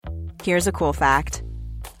Here's a cool fact.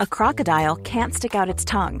 A crocodile can't stick out its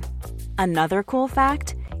tongue. Another cool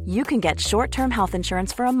fact, you can get short-term health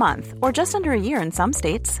insurance for a month or just under a year in some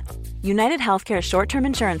states. United Healthcare short-term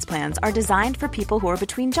insurance plans are designed for people who are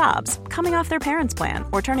between jobs, coming off their parents' plan,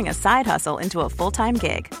 or turning a side hustle into a full-time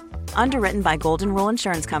gig. Underwritten by Golden Rule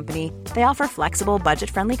Insurance Company, they offer flexible,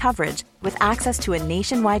 budget-friendly coverage with access to a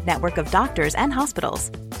nationwide network of doctors and hospitals.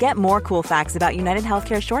 Get more cool facts about United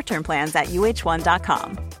Healthcare short-term plans at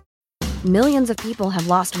uh1.com. Millions of people have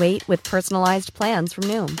lost weight with personalized plans from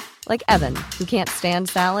Noom. Like Evan, who can't stand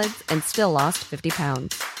salads and still lost 50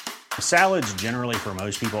 pounds. Salads generally for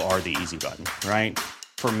most people are the easy button, right?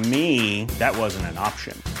 For me, that wasn't an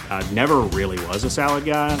option. I never really was a salad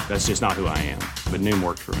guy. That's just not who I am. But Noom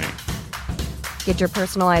worked for me. Get your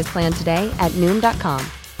personalized plan today at Noom.com.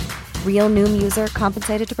 Real Noom user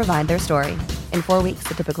compensated to provide their story. In 4 weeks,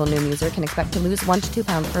 the typical Noom user can expect to lose 1 to 2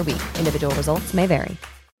 pounds per week. Individual results may vary.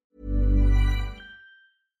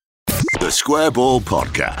 The Square Ball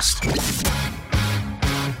Podcast.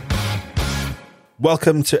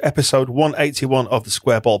 Welcome to episode 181 of the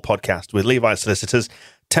Square Ball Podcast with Levi Solicitors.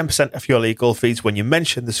 10% off your legal fees when you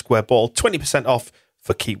mention the Square Ball, 20% off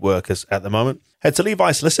for key workers at the moment. Head to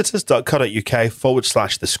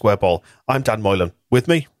levisolicitors.co.uk/the Square Ball. I'm Dan Moylan. With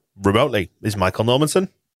me, remotely, is Michael Normanson.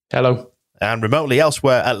 Hello. And remotely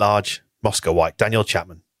elsewhere at large, Moscow White, Daniel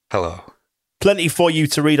Chapman. Hello. Plenty for you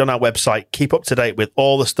to read on our website. Keep up to date with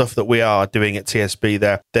all the stuff that we are doing at TSB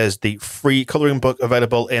there. There's the free colouring book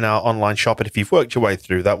available in our online shop. And if you've worked your way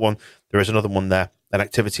through that one, there is another one there, an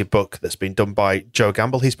activity book that's been done by Joe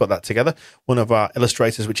Gamble. He's put that together, one of our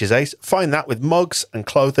illustrators, which is Ace. Find that with mugs and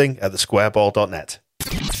clothing at thesquareball.net.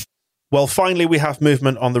 Well, finally, we have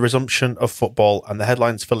movement on the resumption of football. And the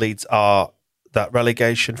headlines for Leeds are that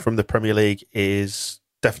relegation from the Premier League is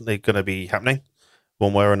definitely going to be happening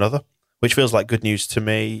one way or another, which feels like good news to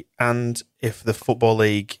me. And if the Football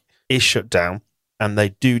League is shut down and they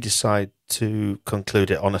do decide to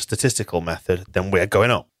conclude it on a statistical method, then we're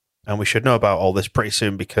going up. And we should know about all this pretty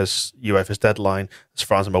soon because UEFA's deadline, as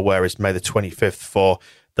far as I'm aware, is May the 25th for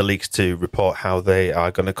the leagues to report how they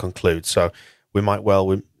are going to conclude. So we might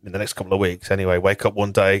well, in the next couple of weeks anyway, wake up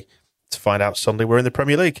one day to find out suddenly we're in the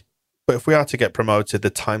Premier League. But if we are to get promoted,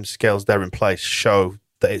 the timescales there in place show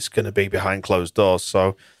that it's going to be behind closed doors.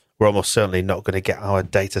 So we're almost certainly not going to get our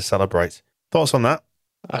day to celebrate. Thoughts on that?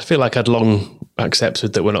 I feel like I'd long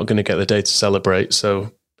accepted that we're not going to get the day to celebrate.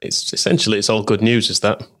 So it's all good news, is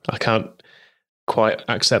that? I can't quite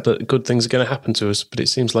accept that good things are going to happen to us, but it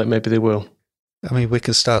seems like maybe they will. I mean, we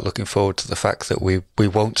can start looking forward to the fact that we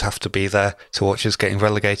won't have to be there to watch us getting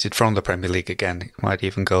relegated from the Premier League again. It might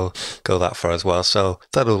even go that far as well. So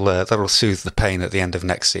that'll soothe the pain at the end of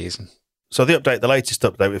next season. So the latest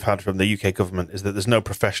update we've had from the UK government is that there's no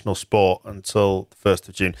professional sport until the 1st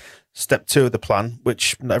of June. Step 2 of the plan,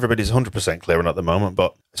 which not everybody's 100% clear on at the moment,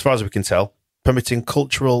 but as far as we can tell, permitting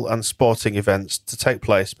cultural and sporting events to take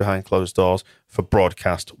place behind closed doors for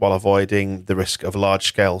broadcast while avoiding the risk of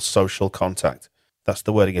large-scale social contact. That's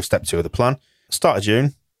the wording of Step 2 of the plan. Start of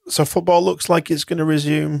June. So football looks like it's going to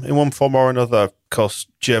resume in one form or another. Of course,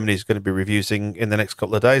 Germany's going to be reviewing in the next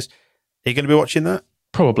couple of days. Are you going to be watching that?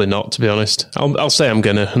 Probably not, to be honest. I'll say I'm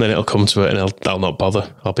going to, and then it'll come to it, and I'll not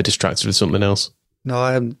bother. I'll be distracted with something else.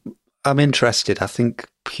 No, I'm interested. I think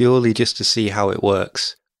purely just to see how it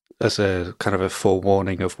works as a kind of a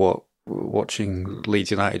forewarning of what watching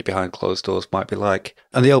Leeds United behind closed doors might be like.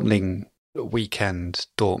 And the opening weekend,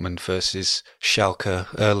 Dortmund versus Schalke,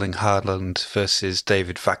 Erling Haaland versus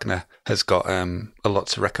David Wagner, has got a lot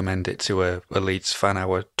to recommend it to a Leeds fan,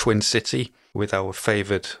 our twin city, with our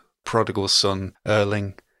favoured prodigal son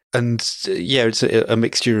Erling. And yeah, it's a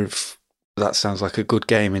mixture of, that sounds like a good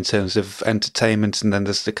game in terms of entertainment, and then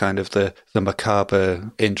there's the kind of the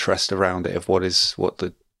macabre interest around it of what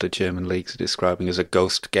the German leagues are describing as a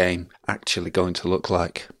ghost game actually going to look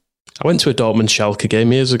like. I went to a Dortmund Schalke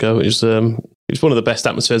game years ago. It was one of the best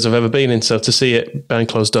atmospheres I've ever been in. So to see it behind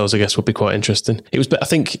closed doors, I guess, would be quite interesting. I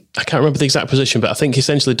can't remember the exact position, but I think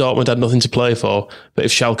essentially Dortmund had nothing to play for. But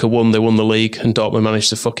if Schalke won, they won the league, and Dortmund managed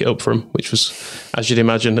to fuck it up for them, which was, as you'd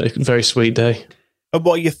imagine, a very sweet day. And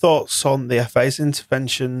what are your thoughts on the FA's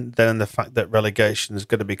intervention then and the fact that relegation is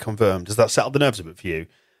going to be confirmed? Does that settle the nerves a bit for you?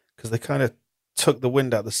 Because they kind of took the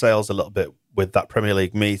wind out of the sails a little bit with that Premier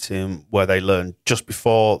League meeting where they learned just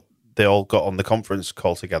before they all got on the conference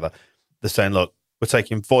call together. They're saying, look, we're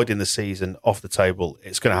taking voiding the season off the table.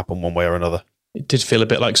 It's going to happen one way or another. It did feel a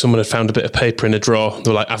bit like someone had found a bit of paper in a drawer. They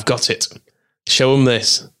were like, I've got it. Show them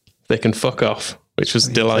this. They can fuck off, which was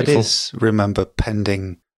delightful. It is, remember,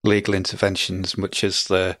 pending legal interventions, much as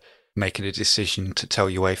the making a decision to tell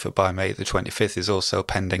UEFA by May the 25th is also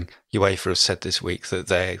pending. UEFA has said this week that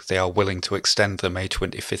they are willing to extend the May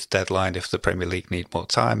 25th deadline if the Premier League need more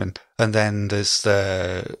time. And then there's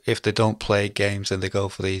if they don't play games and they go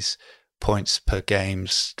for these points per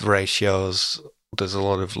games ratios, there's a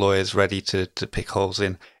lot of lawyers ready to pick holes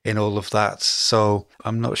in all of that. So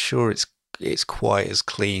I'm not sure it's quite as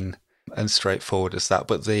clean and straightforward as that.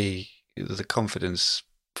 But the confidence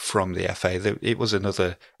from the FA, it was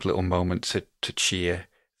another little moment to cheer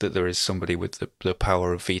that there is somebody with the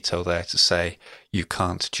power of veto there to say you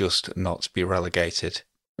can't just not be relegated.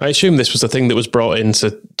 I assume this was the thing that was brought in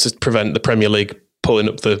to prevent the Premier League pulling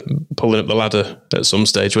up the ladder at some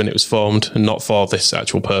stage when it was formed, and not for this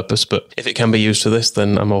actual purpose. But if it can be used for this,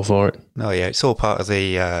 then I'm all for it. No, yeah, it's all part of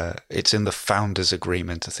it's in the Founders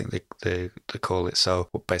Agreement, I think they call it. So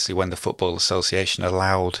basically when the Football Association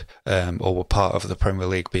allowed or were part of the Premier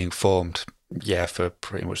League being formed, yeah, for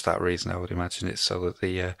pretty much that reason, I would imagine it's so that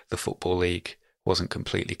the Football League wasn't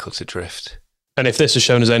completely cut adrift. And if this has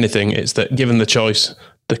shown us anything, it's that given the choice,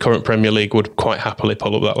 the current Premier League would quite happily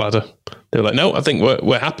pull up that ladder. They were like, no, I think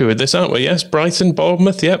we're happy with this, aren't we? Yes, Brighton,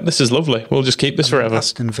 Bournemouth, yep, this is lovely. We'll just keep this forever.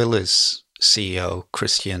 Aston Villa's CEO,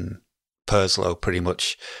 Christian Purslow, pretty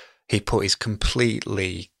much, he put his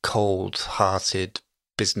completely cold-hearted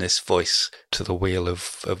business voice to the wheel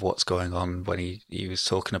of what's going on when he was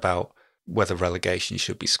talking about whether relegation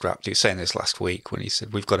should be scrapped. He was saying this last week when he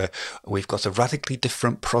said we've got a radically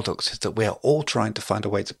different product that we are all trying to find a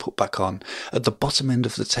way to put back on. At the bottom end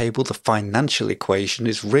of the table, the financial equation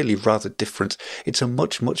is really rather different. It's a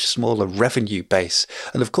much, much smaller revenue base.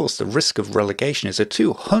 And of course, the risk of relegation is a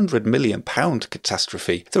 £200 million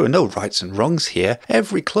catastrophe. There are no rights and wrongs here.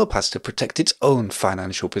 Every club has to protect its own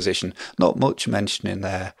financial position. Not much mention in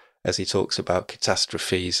there as he talks about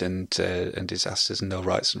catastrophes and disasters and no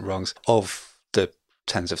rights and wrongs of the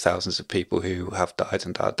tens of thousands of people who have died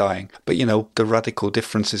and are dying. But, the radical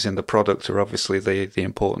differences in the product are obviously the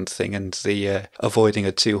important thing, and the avoiding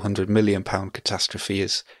a £200 million catastrophe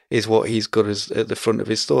is what he's got at the front of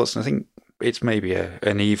his thoughts. And I think it's maybe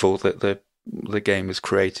an evil that the game was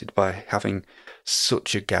created by having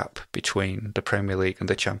such a gap between the Premier League and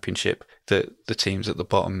the Championship that the teams at the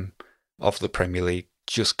bottom of the Premier League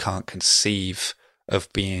just can't conceive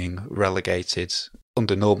of being relegated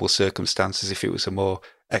under normal circumstances. If it was a more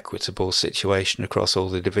equitable situation across all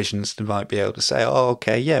the divisions, they might be able to say, oh,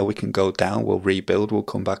 okay, yeah, we can go down, we'll rebuild, we'll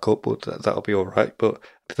come back up, that'll be all right. But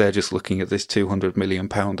they're just looking at this £200 million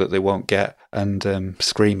that they won't get and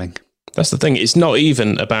screaming. That's the thing. It's not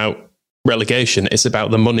even about relegation. It's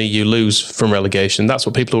about the money you lose from relegation. That's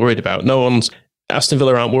what people are worried about. Aston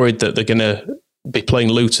Villa aren't worried that they're going to be playing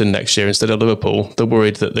Luton next year instead of Liverpool. They're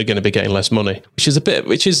worried that they're going to be getting less money, which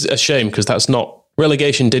is a shame, because that's not,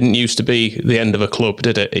 relegation didn't used to be the end of a club,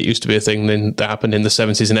 did it? It used to be a thing that happened in the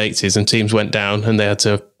 70s and 80s, and teams went down and they had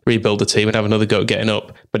to rebuild the team and have another go at getting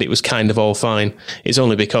up, but it was kind of all fine. It's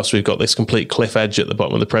only because we've got this complete cliff edge at the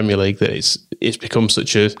bottom of the Premier League that it's become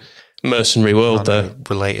such a mercenary world there.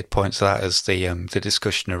 Related point to that is the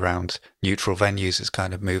discussion around neutral venues has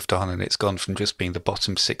kind of moved on, and it's gone from just being the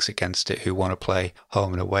bottom six against it who want to play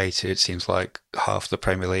home and away to, it seems like, half the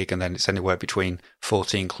Premier League, and then it's anywhere between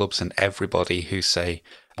 14 clubs and everybody who say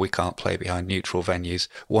we can't play behind neutral venues.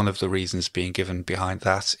 One of the reasons being given behind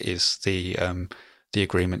that is the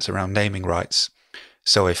agreements around naming rights.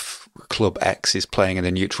 So if Club X is playing in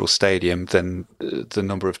a neutral stadium, then the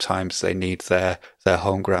number of times they need their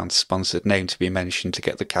home ground sponsored name to be mentioned to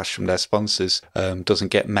get the cash from their sponsors doesn't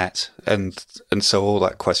get met. And so all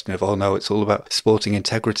that question of, oh no, it's all about sporting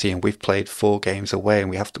integrity and we've played 4 games away and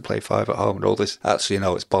we have to play 5 at home and all this. Actually,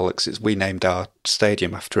 no, it's bollocks. We named our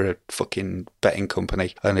stadium after a fucking betting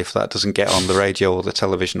company. And if that doesn't get on the radio or the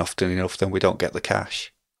television often enough, then we don't get the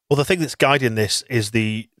cash. Well, the thing that's guiding this is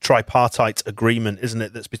the tripartite agreement, isn't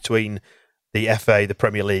it, that's between the FA, the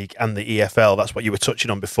Premier League and the EFL. That's what you were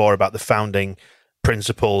touching on before about the founding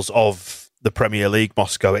principles of the Premier League,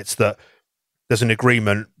 Moscow. It's that there's an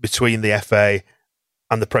agreement between the FA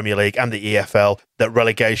and the Premier League and the EFL that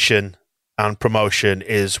relegation and promotion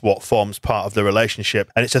is what forms part of the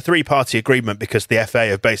relationship. And it's a 3-party agreement because the FA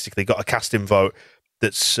have basically got a casting vote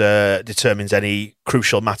that determines any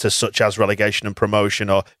crucial matters such as relegation and promotion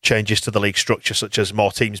or changes to the league structure, such as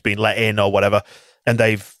more teams being let in or whatever. And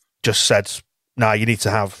they've just said, nah, you need to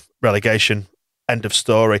have relegation, end of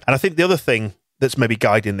story. And I think the other thing that's maybe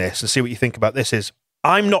guiding this, and see what you think about this, is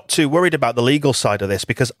I'm not too worried about the legal side of this,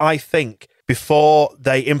 because I think before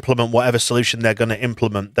they implement whatever solution they're going to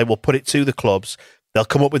implement, they will put it to the clubs, they'll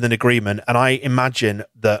come up with an agreement, and I imagine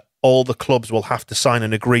that all the clubs will have to sign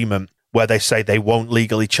an agreement where they say they won't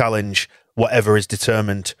legally challenge whatever is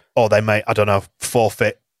determined, or they may, I don't know,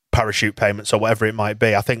 forfeit parachute payments or whatever it might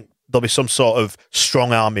be. I think there'll be some sort of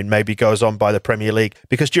strong arming maybe goes on by the Premier League.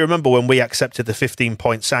 Because do you remember when we accepted the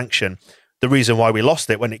 15-point sanction, the reason why we lost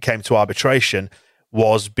it when it came to arbitration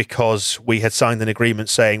was because we had signed an agreement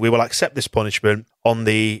saying we will accept this punishment on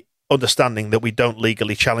the understanding that we don't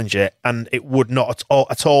legally challenge it. And it would not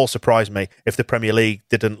at all surprise me if the Premier League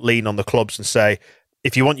didn't lean on the clubs and say,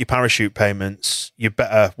 if you want your parachute payments, you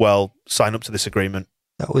better, sign up to this agreement.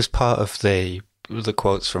 That was part of the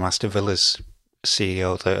quotes from Aston Villa's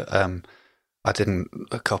CEO that I didn't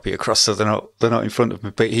copy across, so they're not in front of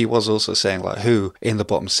me. But he was also saying, like, who in the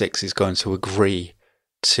bottom six is going to agree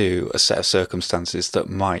to a set of circumstances that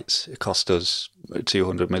might cost us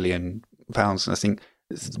 £200 million. And I think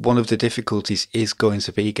one of the difficulties is going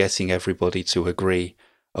to be getting everybody to agree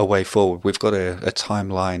a way forward. We've got a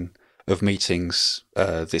timeline of meetings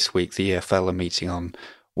this week. The EFL are meeting on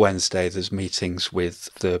Wednesday. There's meetings with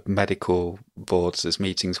the medical boards. There's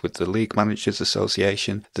meetings with the League Managers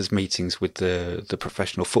Association. There's meetings with the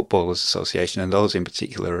Professional Footballers Association, and those in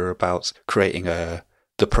particular are about creating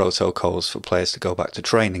the protocols for players to go back to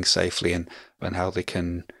training safely and how they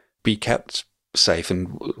can be kept safe. And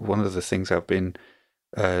one of the things I've been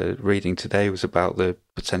reading today was about the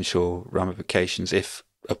potential ramifications if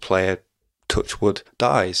a player, touch wood,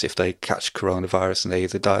 dies, if they catch coronavirus and they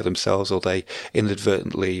either die themselves or they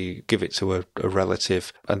inadvertently give it to a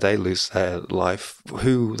relative and they lose their life.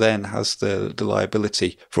 Who then has the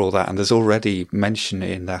liability for all that? And there's already mention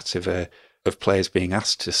in that of players being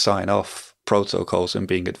asked to sign off protocols and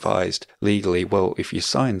being advised legally, well, if you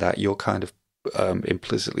sign that, you're kind of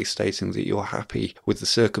implicitly stating that you're happy with the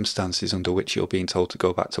circumstances under which you're being told to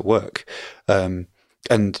go back to work.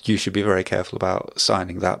 And you should be very careful about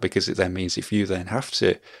signing that, because it then means if you then have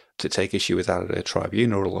to take issue with that at a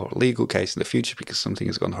tribunal or a legal case in the future because something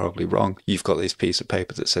has gone horribly wrong, you've got this piece of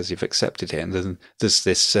paper that says you've accepted it. And then there's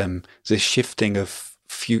this shifting of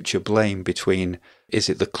future blame between, is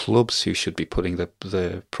it the clubs who should be putting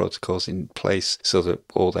the protocols in place so that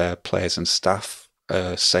all their players and staff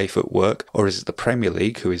are safe at work, or is it the Premier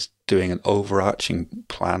League who is doing an overarching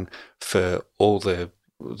plan for all the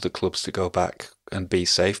clubs to go back and be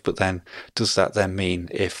safe? But then does that then mean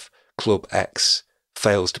if Club X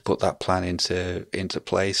fails to put that plan into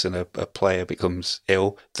place and a player becomes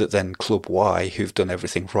ill, that then Club Y, who've done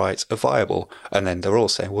everything right, are viable? And then they're all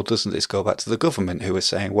saying, well, doesn't this go back to the government, who are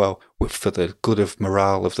saying, well, for the good of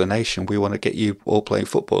morale of the nation, we want to get you all playing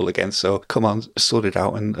football again, so come on, sort it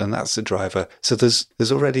out, and that's the driver. So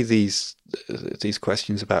there's already these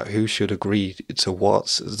questions about who should agree to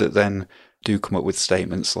what, that then do come up with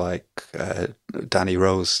statements like Danny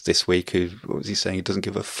Rose this week, who, what was he saying? He doesn't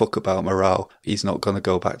give a fuck about morale. He's not going to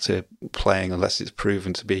go back to playing unless it's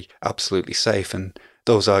proven to be absolutely safe. And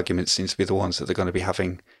those arguments seem to be the ones that they're going to be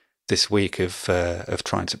having this week of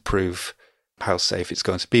trying to prove how safe it's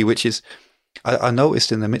going to be, which is, I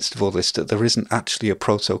noticed in the midst of all this that there isn't actually a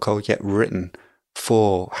protocol yet written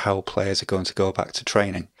for how players are going to go back to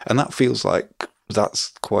training. And that feels like that's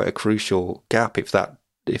quite a crucial gap, if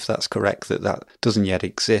that's correct, that doesn't yet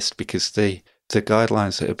exist, because the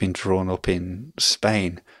guidelines that have been drawn up in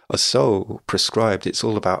Spain are so prescribed. It's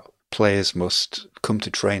all about players must come to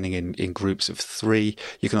training in groups of 3.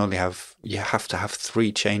 You have to have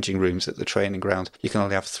 3 changing rooms at the training ground. You can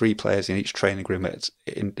only have 3 players in each changing room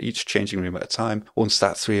at a time. Once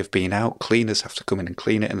that 3 have been out, cleaners have to come in and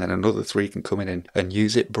clean it, and then another 3 can come in and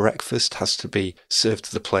use it. Breakfast has to be served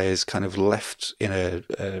to the players, kind of left in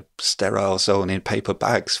a sterile zone in paper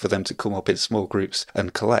bags for them to come up in small groups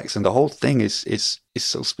and collect. And the whole thing is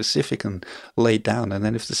so specific and laid down. And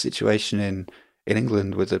then if the situation in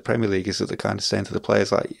England with the Premier League is that they're kind of saying to the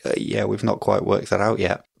players, like, yeah, we've not quite worked that out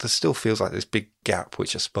yet, there still feels like this big gap,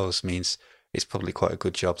 which I suppose means it's probably quite a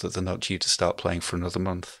good job that they're not due to start playing for another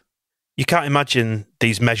month. You can't imagine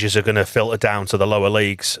these measures are going to filter down to the lower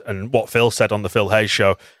leagues. And what Phil said on the Phil Hayes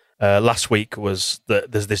show last week was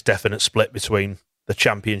that there's this definite split between the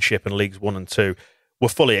Championship and Leagues 1 and 2. We're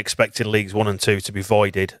fully expecting Leagues 1 and 2 to be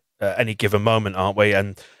voided at any given moment, aren't we?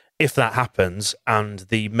 And if that happens and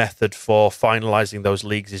the method for finalising those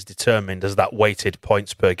leagues is determined as that weighted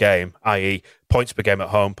points per game, i.e. points per game at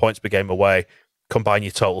home, points per game away, combine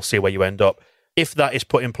your total, see where you end up. If that is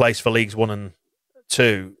put in place for Leagues 1 and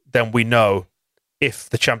 2, then we know if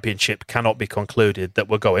the Championship cannot be concluded that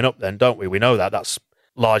we're going up then, don't we? We know that. That's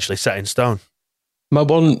largely set in stone. My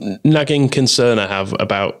one nagging concern I have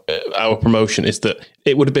about our promotion is that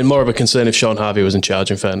it would have been more of a concern if Sean Harvey was in charge,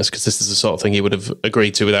 in fairness, because this is the sort of thing he would have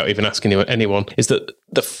agreed to without even asking anyone, is that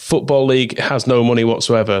the Football League has no money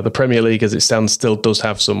whatsoever. The Premier League, as it stands, still does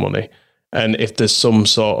have some money. And if there's some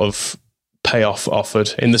sort of payoff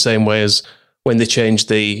offered, in the same way as when they changed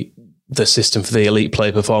the system for the elite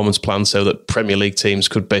player performance plan so that Premier League teams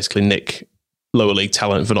could basically nick lower league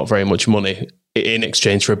talent for not very much money in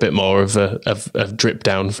exchange for a bit more of a drip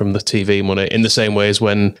down from the TV money, in the same way as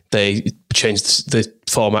when they changed the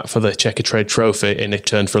format for the Checkatrade Trophy in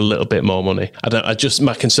return for a little bit more money.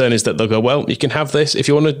 My concern is that they'll go, well, you can have this if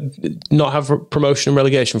you want to not have promotion and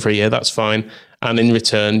relegation for a year, that's fine, and in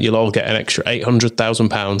return you'll all get an extra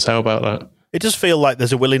 £800,000. How about that? It does feel like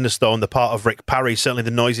there's a willingness, though, on the part of Rick Parry, certainly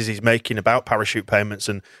the noises he's making about parachute payments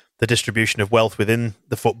and the distribution of wealth within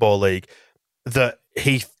the Football League, that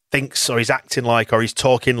he thinks, or he's acting like, or he's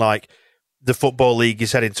talking like the Football League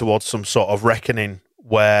is heading towards some sort of reckoning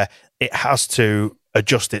where it has to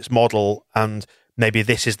adjust its model, and maybe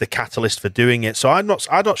this is the catalyst for doing it. So I'm not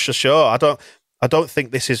sure. I don't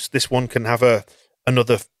think this one can have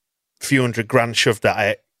another few $100,000 shoved at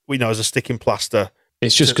it, as a sticking plaster.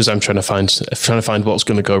 It's just because I'm trying to find what's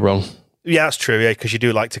going to go wrong. Yeah, that's true. Yeah, because you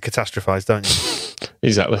do like to catastrophise, don't you?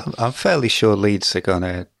 Exactly. I'm fairly sure Leeds are going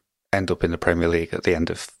to end up in the Premier League at the end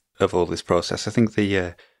of all this process. I think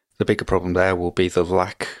the bigger problem there will be the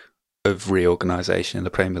lack of reorganisation in the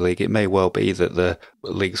Premier League. It may well be that the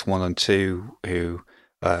Leagues 1 and 2, who,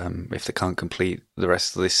 if they can't complete the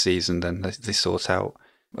rest of this season, then they sort out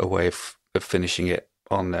a way of finishing it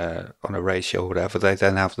on a ratio or whatever. They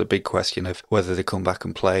then have the big question of whether they come back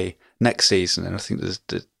and play next season. And I think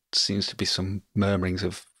there seems to be some murmurings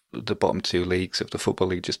of the bottom two leagues of the Football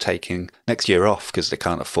League just taking next year off because they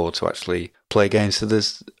can't afford to actually play games. So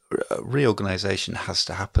there's reorganisation has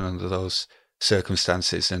to happen under those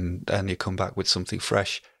circumstances, and you come back with something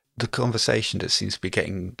fresh. The conversation that seems to be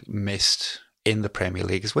getting missed in the Premier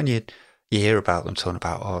League is when you hear about them talking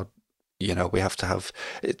about, we have to have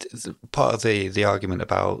part of the argument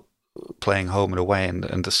about playing home and away and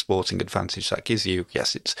the sporting advantage that gives you.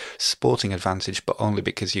 Yes, it's sporting advantage, but only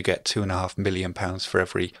because you get £2.5 million for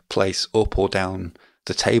every place up or down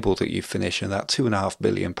the table that you finish, and that £2.5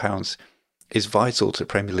 million is vital to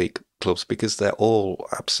Premier League clubs because they're all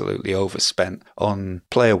absolutely overspent on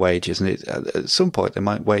player wages, and at some point they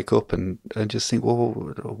might wake up and just think, well,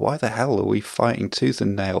 why the hell are we fighting tooth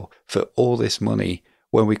and nail for all this money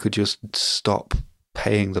when we could just stop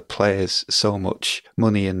paying the players so much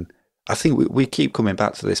money? And I think we keep coming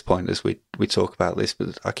back to this point as we talk about this,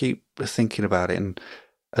 but I keep thinking about it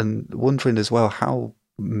and wondering as well how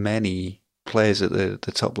many players at the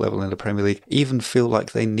top level in the Premier League even feel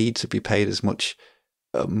like they need to be paid as much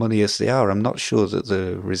money as they are. I'm not sure that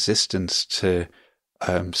the resistance to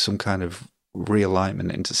some kind of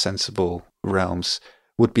realignment into sensible realms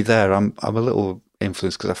would be there. I'm a little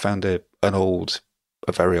influenced because I found a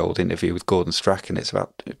very old interview with Gordon Strachan. It's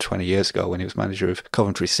about 20 years ago when he was manager of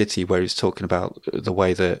Coventry City, where he was talking about the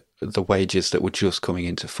way that the wages that were just coming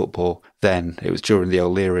into football then, it was during the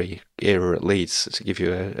O'Leary era at Leeds, to give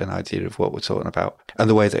you an idea of what we're talking about, and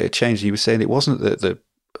the way that it changed. He was saying it wasn't that the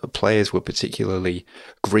players were particularly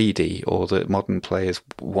greedy or that modern players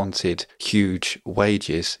wanted huge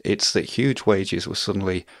wages. It's that huge wages were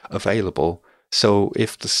suddenly available. So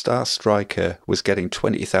if the star striker was getting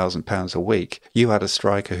 £20,000 a week, you had a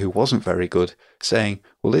striker who wasn't very good saying,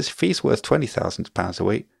 well, if he's worth £20,000 a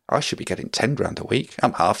week, I should be getting 10 grand a week.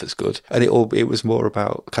 I'm half as good. And it was more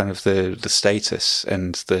about kind of the status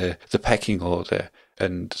and the pecking order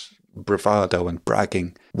and bravado and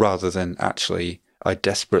bragging, rather than actually, I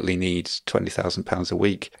desperately need £20,000 a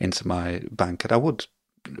week into my bank. And I would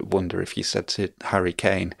wonder if you said to Harry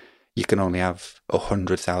Kane, you can only have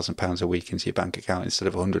 £100,000 a week into your bank account instead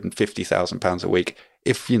of £150,000 a week.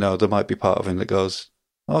 If, there might be part of him that goes,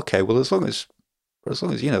 okay, well, as long as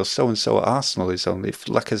so-and-so at Arsenal is only, if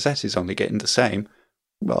Lacazette is only getting the same,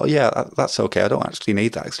 well, yeah, that's okay. I don't actually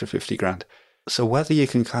need that extra 50 grand. So whether you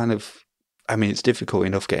can kind of, it's difficult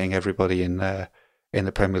enough getting everybody in the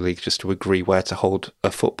Premier League just to agree where to hold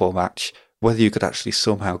a football match, whether you could actually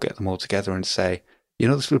somehow get them all together and say,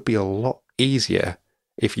 this would be a lot easier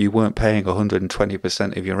if you weren't paying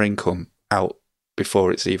 120% of your income out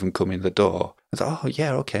before it's even come in the door. It's like, oh,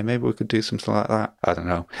 yeah, okay, maybe we could do something like that. I don't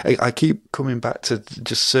know. I keep coming back to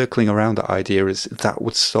just circling around that idea as that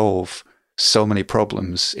would solve so many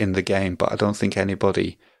problems in the game, but I don't think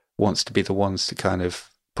anybody wants to be the ones to kind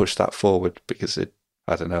of push that forward because,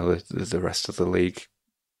 the rest of the league,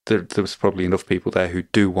 there's probably enough people there who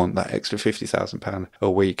do want that extra £50,000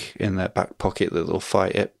 a week in their back pocket that they'll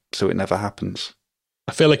fight it so it never happens.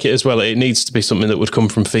 I feel like it needs to be something that would come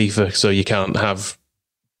from FIFA, so you can't have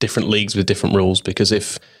different leagues with different rules, because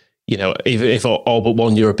if all but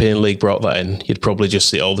one European league brought that in, you'd probably just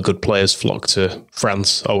see all the good players flock to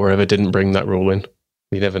France or wherever didn't bring that rule in.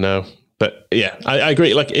 You never know. But yeah, I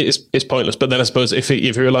agree. Like it's pointless. But then I suppose if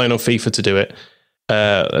you're relying on FIFA to do it,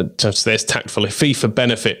 to say it's tactful, if FIFA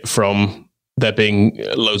benefit from there being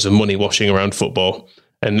loads of money washing around football,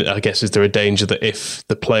 and I guess is there a danger that if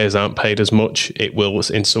the players aren't paid as much, it will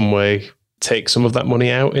in some way take some of that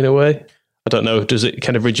money out in a way? I don't know. Does it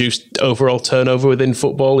kind of reduce overall turnover within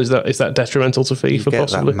football? Is that detrimental to FIFA? You get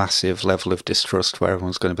possibly that massive level of distrust where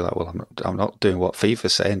everyone's going to be like, "Well, I'm not doing what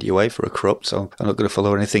FIFA's saying. UEFA are corrupt, so I'm not going to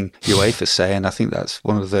follow anything UEFA's saying." I think that's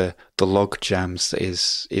one of the log jams that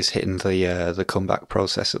is hitting the comeback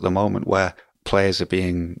process at the moment, where players are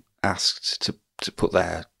being asked to put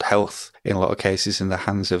their health, in a lot of cases, in the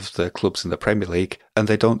hands of the clubs in the Premier League, and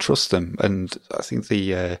they don't trust them. And I think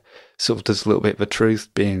the sort of there's a little bit of a truth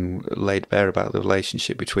being laid bare about the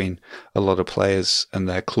relationship between a lot of players and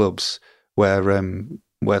their clubs, where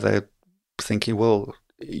they're thinking, well,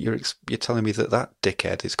 you're telling me that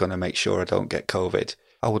dickhead is going to make sure I don't get COVID.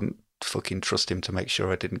 I wouldn't fucking trust him to make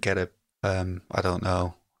sure I didn't get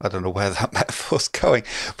I don't know where that metaphor's going,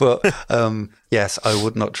 but yes, I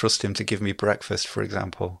would not trust him to give me breakfast, for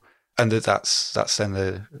example. And that's then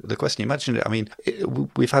the question. Imagine it. I mean,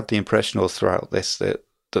 we've had the impression all throughout this that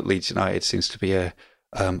Leeds United seems to be a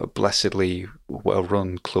blessedly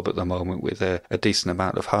well-run club at the moment with a decent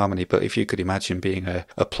amount of harmony. But if you could imagine being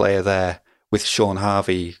a player there with Sean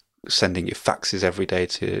Harvey sending you faxes every day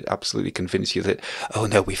to absolutely convince you that, oh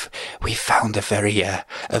no, we've found a very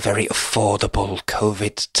affordable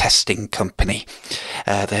COVID testing company.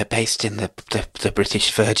 They're based in the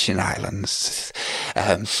British Virgin Islands,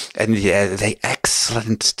 and the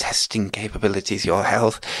excellent testing capabilities. Your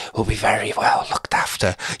health will be very well looked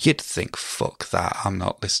after. You'd think, fuck that, I'm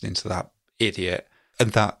not listening to that idiot.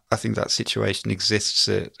 And I think that situation exists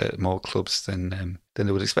at more clubs than they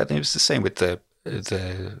would expect. And it was the same with the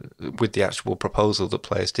actual proposal. The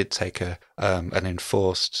players did take an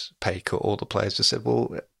enforced pay cut. All the players just said,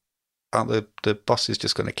 well, aren't the bosses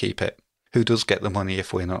just going to keep it? Who does get the money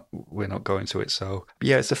if we're not going to it? So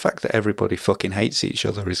yeah, it's the fact that everybody fucking hates each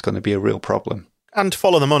other is going to be a real problem. And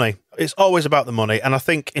follow the money. It's always about the money. And I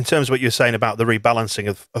think in terms of what you're saying about the rebalancing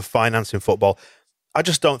of finance in football, I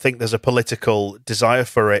just don't think there's a political desire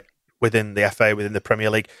for it within the FA, within the Premier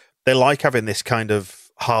League. They like having this kind of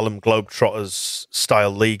Harlem Globetrotters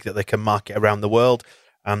style league that they can market around the world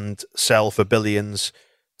and sell for billions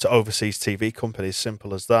to overseas TV companies.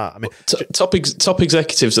 Simple as that. I mean, top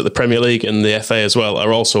executives at the Premier League and the FA as well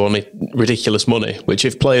are also on ridiculous money, which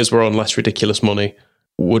if players were on less ridiculous money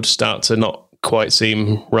would start to not quite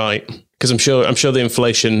seem right. Because I'm sure the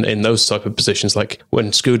inflation in those type of positions, like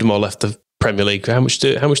when Scudamore left the Premier League, how much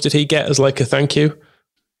did he get as like a thank you?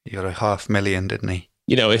 He got $500,000, didn't he?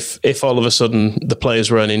 You know, if all of a sudden the players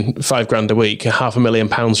were earning $5,000 a week,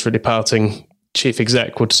 £500,000 for a departing chief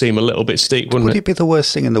exec would seem a little bit steep, wouldn't it? Would it be the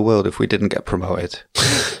worst thing in the world if we didn't get promoted?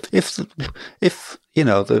 if you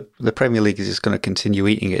know the Premier League is just going to continue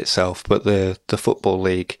eating itself, but the Football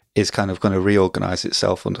League is kind of going to reorganise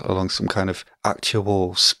itself along some kind of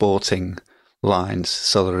actual sporting lines,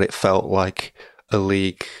 so that it felt like a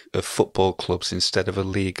league of football clubs instead of a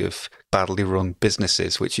league of badly run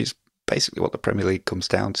businesses, which is basically what the Premier League comes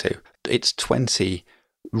down to. It's 20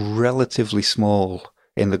 relatively small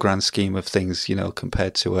in the grand scheme of things, you know,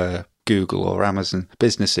 compared to Google or Amazon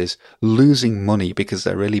businesses losing money because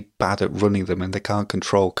they're really bad at running them and they can't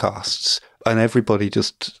control costs. And everybody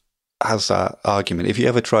just has that argument. If you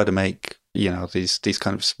ever try to make, you know, these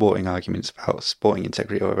kind of sporting arguments about sporting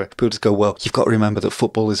integrity or whatever, people just go, well, you've got to remember that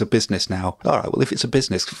football is a business now. All right, well, if it's a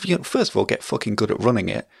business, you know, first of all, get fucking good at running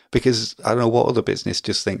it, because I don't know what other business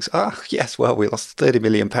just thinks, yes, well, we lost £30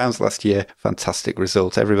 million last year. Fantastic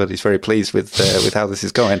result. Everybody's very pleased with how this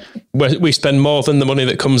is going. We spend more than the money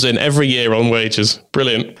that comes in every year on wages.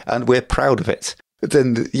 Brilliant. And we're proud of it.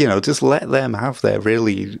 Then, you know, just let them have their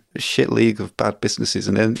really shit league of bad businesses.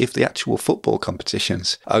 And then if the actual football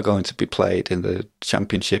competitions are going to be played in the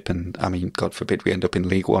Championship, and I mean, God forbid we end up in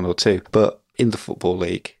League 1 or 2, but in the Football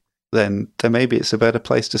League, then maybe it's a better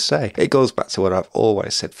place to stay. It goes back to what I've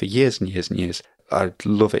always said for years and years and years. I'd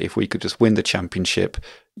love it if we could just win the Championship,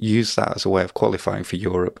 use that as a way of qualifying for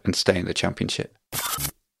Europe and stay in the Championship.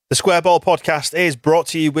 The Square Ball podcast is brought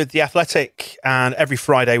to you with The Athletic, and every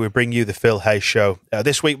Friday we bring you the Phil Hayes Show.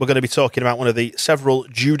 This week we're going to be talking about one of the several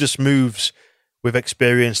Judas moves we've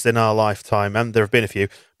experienced in our lifetime, and there have been a few,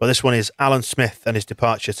 but this one is Alan Smith and his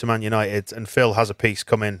departure to Man United, and Phil has a piece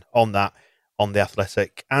coming on that on The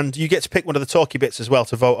Athletic. And you get to pick one of the talky bits as well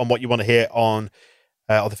to vote on what you want to hear on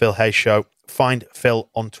the Phil Hayes Show. Find Phil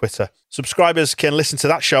on Twitter. Subscribers can listen to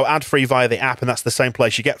that show ad-free via the app, and that's the same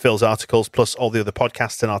place you get Phil's articles, plus all the other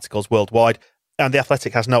podcasts and articles worldwide. And The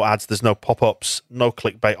Athletic has no ads, there's no pop-ups, no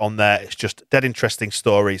clickbait on there. It's just dead interesting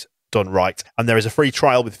stories done right. And there is a free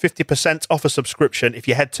trial with 50% off a subscription if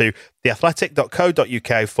you head to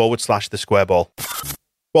theathletic.co.uk/the square ball.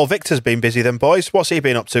 Well, Victor's been busy then, boys. What's he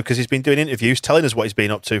been up to? Because he's been doing interviews telling us what he's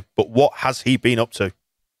been up to. But what has he been up to?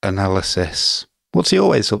 Analysis. What's he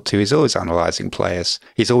always up to? He's always analysing players.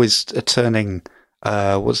 He's always turning,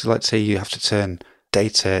 what's it like to say you have to turn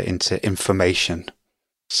data into information?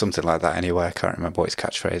 Something like that anyway. I can't remember what his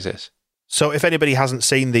catchphrase is. So if anybody hasn't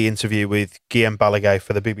seen the interview with Guillaume Balaguer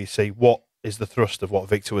for the BBC, what is the thrust of what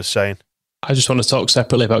Victor was saying? I just want to talk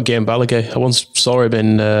separately about Guillaume Balaguer. I once saw him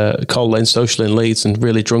in Cole Lane Social in Leeds and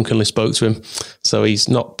really drunkenly spoke to him. So he's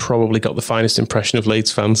not probably got the finest impression of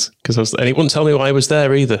Leeds fans. And he wouldn't tell me why I was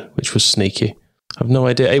there either, which was sneaky. I have no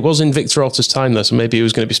idea. It was in Victor Orta's time though, so maybe he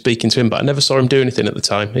was going to be speaking to him, but I never saw him do anything at the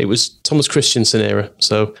time. It was Thomas Christensen era,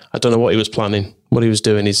 so I don't know what he was planning, what he was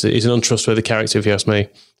doing. He's an untrustworthy character, if you ask me.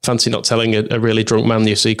 Fancy not telling a really drunk man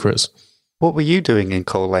your secrets. What were you doing in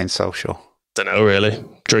Cole Lane Social? Don't know, really.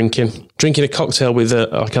 Drinking a cocktail with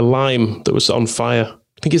a lime that was on fire.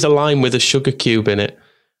 I think it's a lime with a sugar cube in it,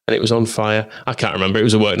 and it was on fire. I can't remember. It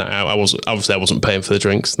was a work night out. I wasn't paying for the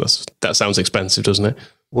drinks. That sounds expensive, doesn't it?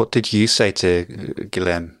 What did you say to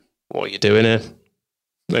Guillaume? What are you doing here?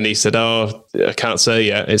 And he said, "Oh, I can't say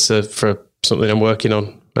yet. It's for something I'm working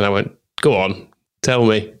on." And I went, "Go on, tell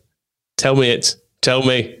me it. Tell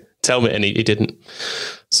me." And he didn't.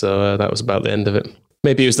 So that was about the end of it.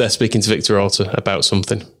 Maybe he was there speaking to Victor Orta about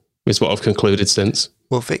something, is what I've concluded since.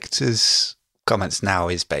 Well, Victor's comments now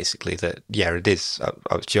is basically that, yeah, it is.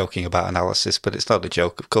 I was joking about analysis, but it's not a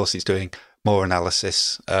joke. Of course, he's doing more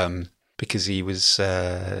analysis because he was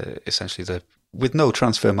essentially with no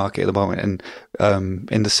transfer market at the moment. And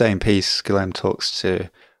in the same piece, Guillaume talks to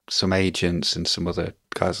some agents and some other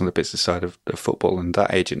guys on the business side of football, and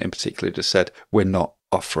that agent in particular just said, we're not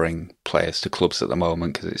offering players to clubs at the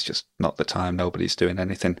moment because it's just not the time. Nobody's doing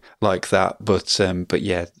anything like that. But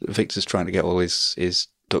yeah, Victor's trying to get all his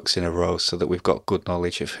ducks in a row so that we've got good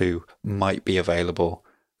knowledge of who might be available.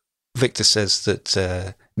 Victor says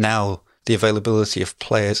that now the availability of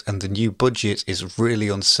players and the new budget is really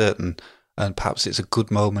uncertain, and perhaps it's a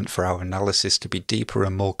good moment for our analysis to be deeper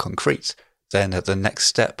and more concrete. Then at the next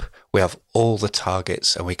step, we have all the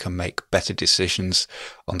targets and we can make better decisions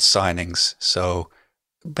on signings. So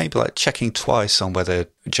maybe like checking twice on whether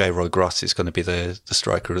J. Roy Gross is going to be the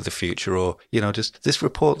striker of the future, or, just this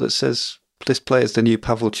report that says this player's the new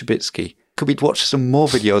Pavel Chabitsky. Could we watch some more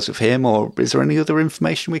videos of him, or is there any other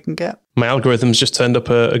information we can get? My algorithm's just turned up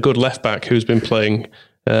a good left back who's been playing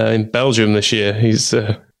in Belgium this year. He's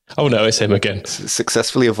oh no, it's him again.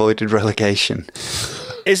 Successfully avoided relegation.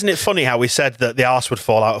 Isn't it funny how we said that the arse would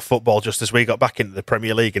fall out of football just as we got back into the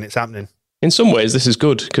Premier League, and it's happening? In some ways, this is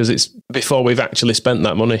good because it's before we've actually spent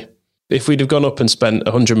that money. If we'd have gone up and spent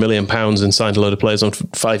 £100 million and signed a load of players on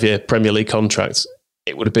 5-year Premier League contracts,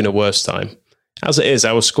 it would have been a worse time. As it is,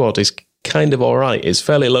 our squad is kind of all right. It's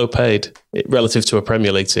fairly low paid relative to a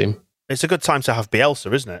Premier League team. It's a good time to have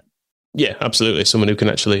Bielsa, isn't it? Yeah, absolutely. Someone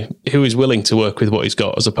who is willing to work with what he's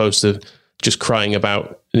got, as opposed to just crying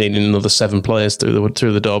about needing another 7 players through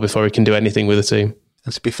the door before he can do anything with the team.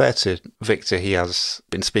 And to be fair to Victor, he has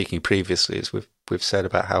been speaking previously, as we've said,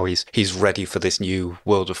 about how he's ready for this new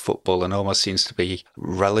world of football, and almost seems to be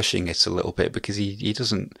relishing it a little bit, because he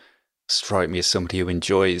doesn't strike me as somebody who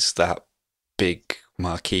enjoys that big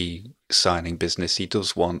marquee signing business. He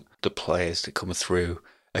does want the players to come through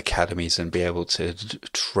academies and be able to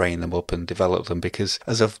train them up and develop them, because,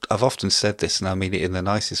 as I've often said this, and I mean it in the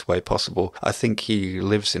nicest way possible, I think he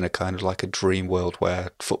lives in a kind of like a dream world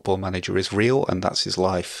where Football Manager is real and that's his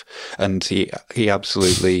life, and he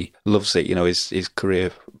absolutely loves it. His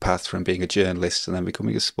career path from being a journalist and then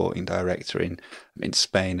becoming a sporting director in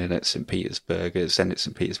Spain and at St. Petersburg, at Zenit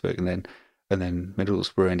St. Petersburg, and then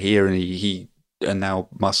Middlesbrough and here, and now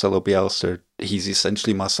Marcelo Bielsa, he's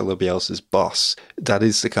essentially Marcelo Bielsa's boss. That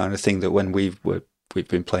is the kind of thing that when we've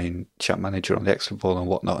been playing Chat Manager on the Extra Ball and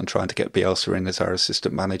whatnot and trying to get Bielsa in as our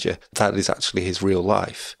assistant manager, that is actually his real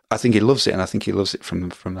life. I think he loves it, and I think he loves it from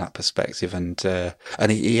that perspective. And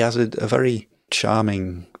he has a very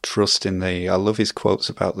charming trust in I love his quotes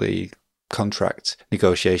about the contract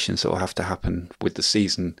negotiations that will have to happen with the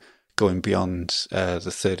season going beyond the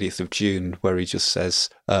 30th of June, where he just says,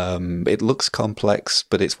 it looks complex,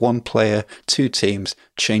 but it's one player, 2 teams,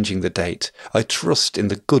 changing the date. I trust in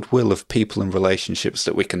the goodwill of people and relationships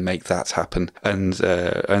that we can make that happen. And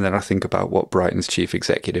then I think about what Brighton's chief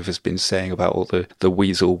executive has been saying about all the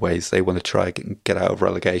weasel ways they want to try and get out of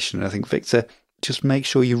relegation. And I think, Victor, just make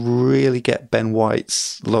sure you really get Ben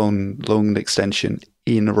White's loan extension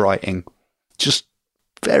in writing. just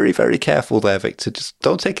very, very careful there, Victor. Just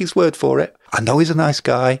don't take his word for it. I know he's a nice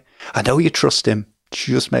guy. I know you trust him.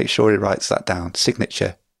 Just make sure he writes that down.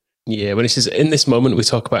 Signature. Yeah, when he says, in this moment, we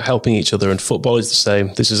talk about helping each other, and football is the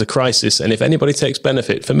same. This is a crisis, and if anybody takes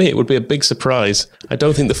benefit, for me, it would be a big surprise. I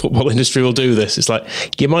don't think the football industry will do this. It's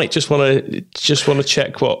like, you might just want to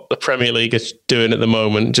check what the Premier League is doing at the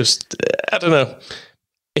moment. Just, I don't know.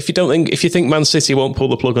 If you think Man City won't pull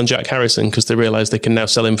the plug on Jack Harrison because they realise they can now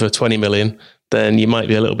sell him for 20 million, then you might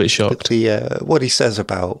be a little bit shocked. But what he says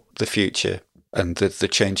about the future and the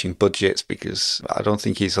changing budgets, because I don't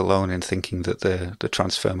think he's alone in thinking that the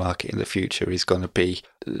transfer market in the future is going to be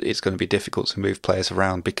difficult to move players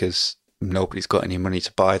around because nobody's got any money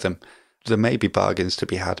to buy them. There may be bargains to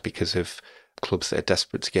be had because of clubs that are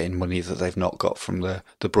desperate to get in money that they've not got from the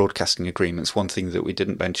broadcasting agreements. One thing that we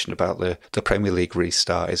didn't mention about the Premier League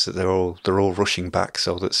restart is that they're all rushing back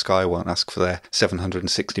so that Sky won't ask for their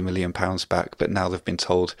 £760 million back, but now they've been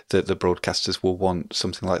told that the broadcasters will want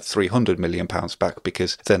something like £300 million back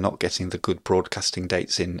because they're not getting the good broadcasting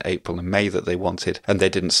dates in April and May that they wanted, and they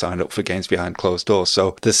didn't sign up for games behind closed doors.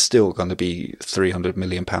 So there's still going to be £300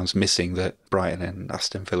 million missing that Brighton and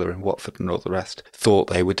Aston Villa and Watford and all the rest thought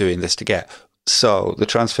they were doing this to get. So the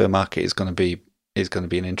transfer market is going to be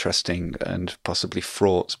an interesting and possibly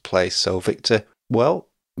fraught place. So Victor, well,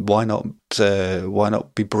 why not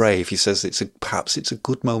be brave? He says perhaps it's a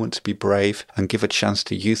good moment to be brave and give a chance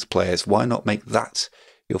to youth players. Why not make that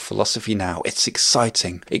your philosophy now? It's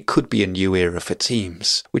exciting. It could be a new era for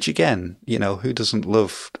teams. Which again, who doesn't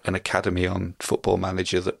love an academy on Football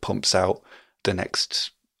Manager that pumps out the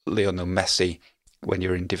next Lionel Messi when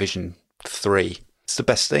you're in Division 3? It's the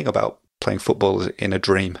best thing about playing football in a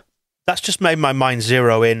dream. That's just made my mind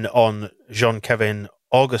zero in on Jean-Kevin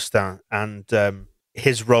Augustin and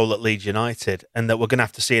his role at Leeds United, and that we're going to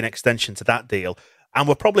have to see an extension to that deal. And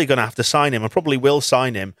we're probably going to have to sign him, and probably will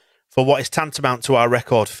sign him, for what is tantamount to our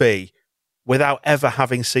record fee without ever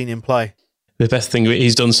having seen him play. The best thing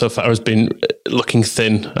he's done so far has been looking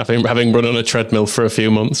thin, having run on a treadmill for a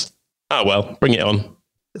few months. Ah, well, bring it on.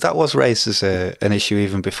 That was raised as an issue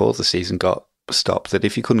even before the season got stopped, that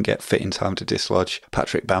if you couldn't get fit in time to dislodge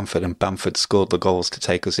Patrick Bamford, and Bamford scored the goals to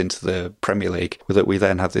take us into the Premier League, that we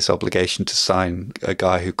then had this obligation to sign a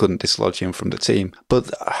guy who couldn't dislodge him from the team.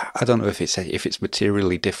 But I don't know if it's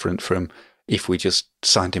materially different from if we just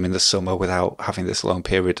signed him in the summer without having this long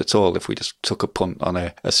period at all, if we just took a punt on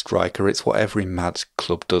a striker. It's what every mad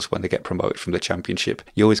club does when they get promoted from the Championship.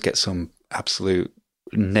 You always get some absolute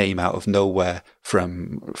name out of nowhere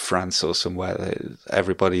from France or somewhere.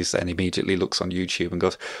 Everybody's then immediately looks on YouTube and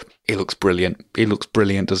goes, he looks brilliant,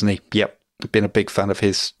 doesn't he? Yep, been a big fan of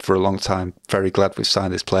his for a long time, very glad we've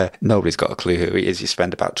signed this player. Nobody's got a clue who he is. You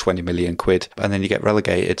spend about 20 million quid and then you get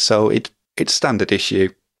relegated. So it's standard issue.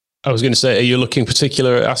 I was going to say, are you looking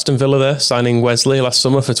particular at Aston Villa there, signing Wesley last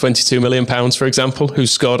summer for £22 million, for example, who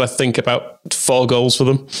scored, I think, about 4 goals for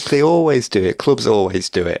them? They always do it. Clubs always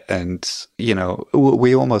do it. And,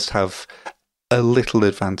 we almost have a little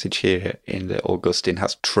advantage here in that Augustin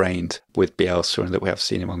has trained with Bielsa and that we have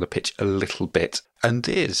seen him on the pitch a little bit. And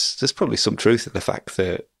there's probably some truth in the fact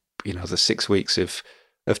that, the 6 weeks of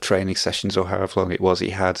training sessions or however long it was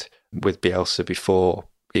he had with Bielsa before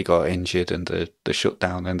he got injured and the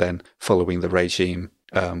shutdown, and then following the regime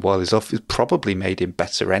while he's off, it probably made him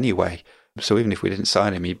better anyway. So even if we didn't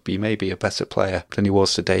sign him, he may be a better player than he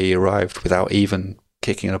was the day he arrived without even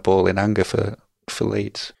kicking a ball in anger for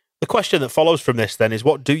Leeds. The question that follows from this then is,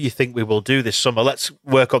 what do you think we will do this summer? Let's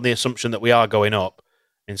work on the assumption that we are going up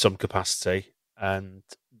in some capacity and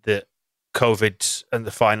that COVID and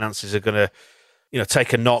the finances are going to,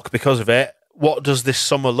 take a knock because of it. What does this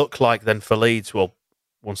summer look like then for Leeds? Well,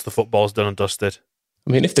 once the football's done and dusted.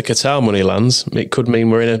 I mean, if the Qatar money lands, it could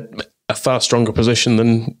mean we're in a far stronger position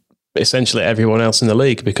than essentially everyone else in the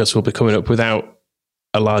league, because we'll be coming up without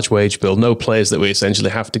a large wage bill, no players that we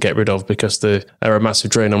essentially have to get rid of because they are a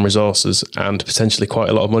massive drain on resources, and potentially quite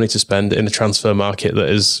a lot of money to spend in a transfer market that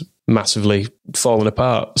is massively falling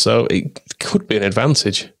apart. So it could be an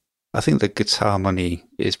advantage. I think the Qatar money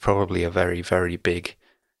is probably a very, very big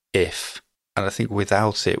if. And I think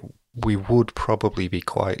without it, we would probably be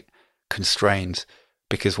quite constrained,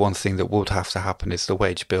 because one thing that would have to happen is the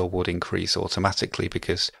wage bill would increase automatically,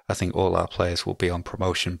 because I think all our players will be on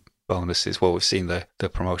promotion bonuses. Well, we've seen the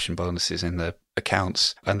promotion bonuses in the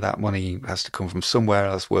accounts, and that money has to come from somewhere,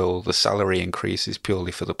 as will the salary increases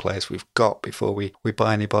purely for the players we've got before we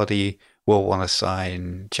buy anybody. We'll want to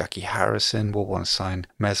sign Jackie Harrison, we'll want to sign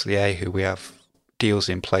Meslier, who we have deals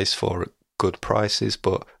in place for at good prices,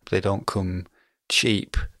 but they don't come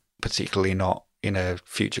cheap, particularly not in a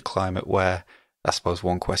future climate where I suppose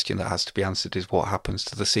one question that has to be answered is what happens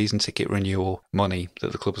to the season ticket renewal money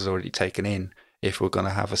that the club has already taken in if we're going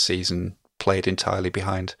to have a season played entirely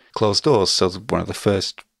behind closed doors. So one of the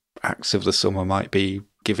first acts of the summer might be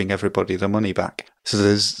giving everybody their money back. So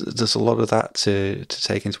there's a lot of that to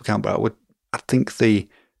take into account. But I think the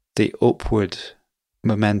upward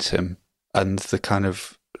momentum and the kind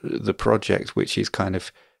of the project which is kind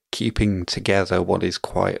of keeping together what is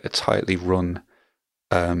quite a tightly run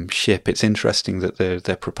ship. It's interesting that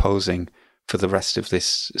they're proposing for the rest of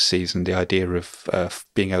this season the idea of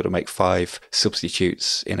being able to make 5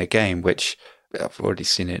 substitutes in a game, which I've already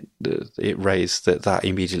seen it raised that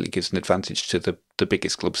immediately gives an advantage to the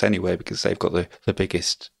biggest clubs anyway, because they've got the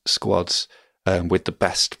biggest squads with the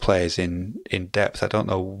best players in depth. I don't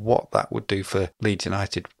know what that would do for Leeds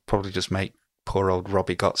United. Probably just make poor old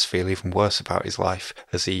Robbie Gotts feel even worse about his life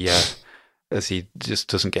as he just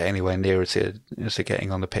doesn't get anywhere nearer to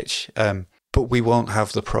getting on the pitch. But we won't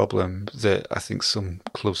have the problem that I think some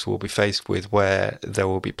clubs will be faced with, where there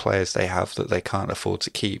will be players they have that they can't afford to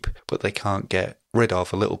keep, but they can't get rid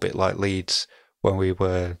of, a little bit like Leeds when we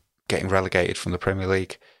were getting relegated from the Premier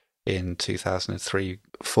League in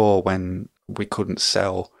 2003-04, when we couldn't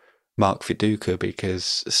sell Mark Viduka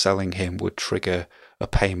because selling him would trigger a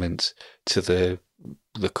payment to the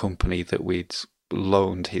company that we'd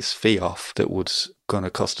loaned his fee off that was going to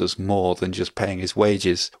cost us more than just paying his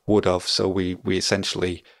wages would have. So we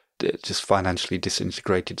essentially just financially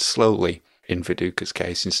disintegrated slowly in Viduka's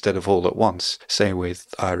case instead of all at once. Same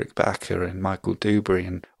with Eirik Bakker and Michael Dubry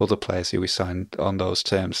and other players who we signed on those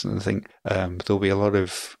terms. And I think there'll be a lot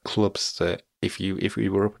of clubs that if we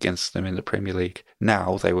were up against them in the Premier League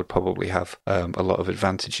now, they would probably have a lot of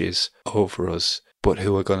advantages over us, but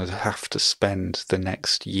who are going to have to spend the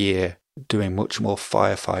next year doing much more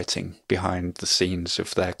firefighting behind the scenes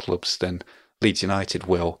of their clubs than Leeds United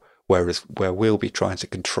will, where we'll be trying to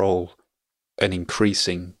control an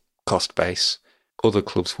increasing cost base. Other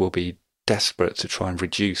clubs will be desperate to try and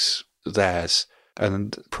reduce theirs,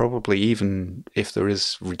 and probably even if there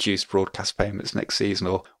is reduced broadcast payments next season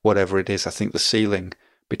or whatever it is, I think the ceiling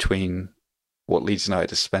between what Leeds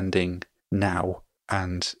United is spending now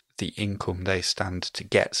and the income they stand to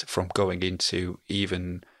get from going into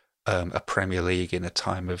even a Premier League in a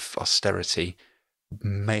time of austerity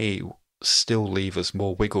may still leave us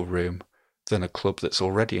more wiggle room than a club that's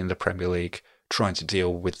already in the Premier League trying to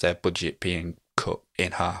deal with their budget being cut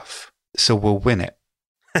in half. So we'll win it.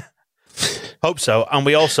 Hope so. And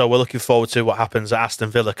we're looking forward to what happens at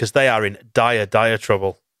Aston Villa, because they are in dire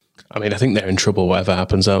trouble. I mean, I think they're in trouble whatever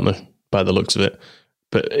happens, aren't they, by the looks of it?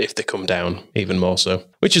 But if they come down, even more so,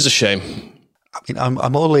 which is a shame. I mean,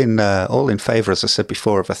 I'm all in favour, as I said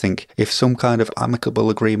before, I think if some kind of amicable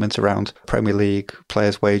agreement around Premier League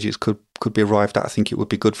players' wages could be arrived at, I think it would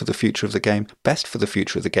be good for the future of the game. Best for the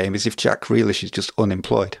future of the game is if Jack Grealish is just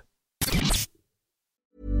unemployed.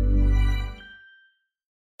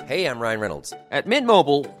 Hey, I'm Ryan Reynolds. At Mint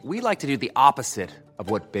Mobile, we like to do the opposite of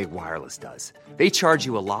what Big Wireless does. They charge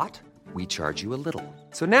you a lot. We charge you a little.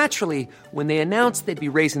 So naturally, when they announced they'd be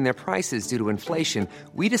raising their prices due to inflation,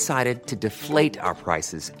 we decided to deflate our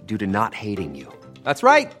prices due to not hating you. That's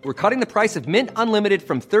right. We're cutting the price of Mint Unlimited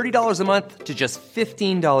from $30 a month to just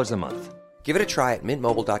 $15 a month. Give it a try at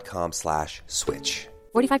mintmobile.com/switch.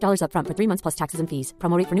 $45 up front for 3 months plus taxes and fees.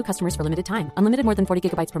 Promo rate for new customers for limited time. Unlimited more than 40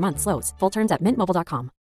 gigabytes per month. Slows full terms at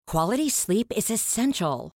mintmobile.com. Quality sleep is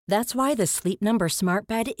essential. That's why the Sleep Number Smart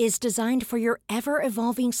Bed is designed for your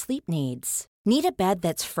ever-evolving sleep needs. Need a bed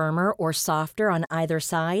that's firmer or softer on either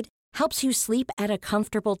side? Helps you sleep at a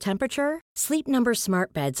comfortable temperature? Sleep Number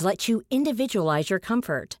Smart Beds let you individualize your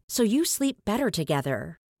comfort, so you sleep better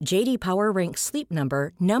together. J.D. Power ranks Sleep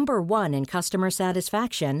Number #1 in customer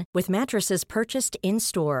satisfaction with mattresses purchased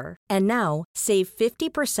in-store. And now, save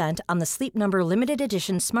 50% on the Sleep Number Limited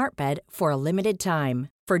Edition Smart Bed for a limited time.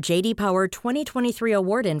 For J.D. Power 2023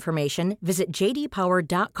 award information, visit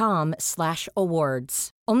jdpower.com/awards.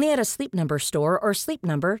 Only at a Sleep Number store or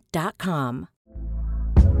sleepnumber.com.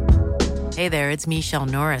 Hey there, it's Michelle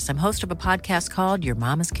Norris. I'm host of a podcast called Your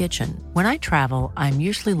Mama's Kitchen. When I travel, I'm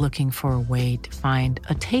usually looking for a way to find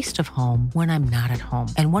a taste of home when I'm not at home.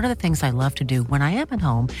 And one of the things I love to do when I am at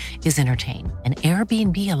home is entertain. And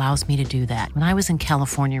Airbnb allows me to do that. When I was in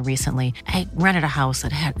California recently, I rented a house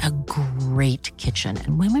that had a great kitchen.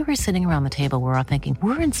 And when we were sitting around the table, we were all thinking,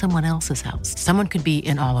 we're in someone else's house. Someone could be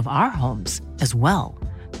in all of our homes as well.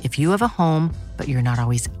 If you have a home, but you're not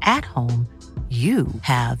always at home, you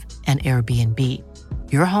have an Airbnb.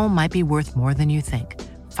 Your home might be worth more than you think.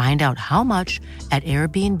 Find out how much at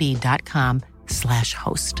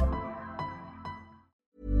airbnb.com/host.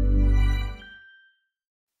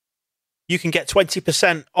 You can get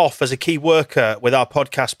 20% off as a key worker with our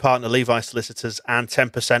podcast partner, Levi Solicitors, and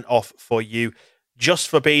 10% off for you just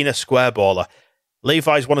for being a square baller.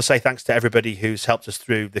 Levi's want to say thanks to everybody who's helped us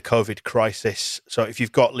through the COVID crisis. So if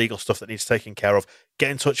you've got legal stuff that needs taken care of,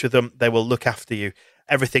 get in touch with them. They will look after you.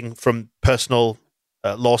 Everything from personal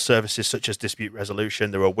law services such as dispute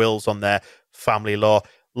resolution. There are wills on there, family law,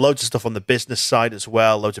 loads of stuff on the business side as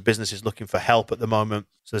well. Loads of businesses looking for help at the moment.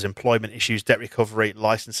 So there's employment issues, debt recovery,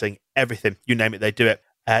 licensing, everything. You name it, they do it.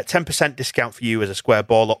 10% discount for you as a square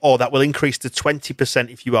baller, or that will increase to 20%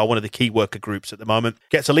 if you are one of the key worker groups at the moment.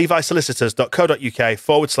 Get to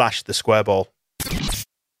levisolicitors.co.uk/the square ball.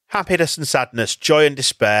 Happiness and sadness, joy and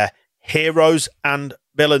despair, heroes and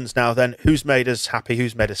villains. Now then, who's made us happy,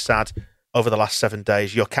 who's made us sad over the last 7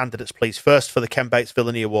 days? Your candidates, please. First for the Ken Bates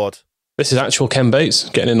Villainy Award. This is actual Ken Bates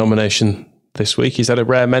getting a nomination this week. He's had a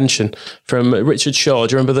rare mention from Richard Shaw.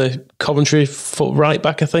 Do you remember the Coventry right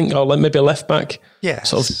back, I think? Or maybe a left back? Yeah.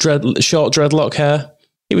 Sort of short dreadlock hair.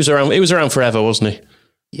 He was around forever, wasn't he?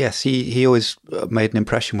 Yes, he always made an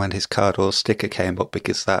impression when his card or sticker came up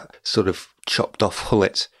because that sort of chopped off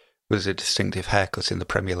hullet was a distinctive haircut in the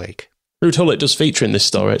Premier League. Ruud Gullit does feature in this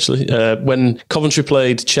story, actually. When Coventry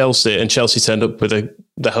played Chelsea and Chelsea turned up with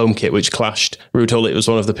the home kit, which clashed, Ruud Gullit was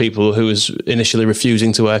one of the people who was initially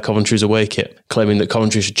refusing to wear Coventry's away kit, claiming that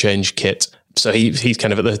Coventry should change kit. So he's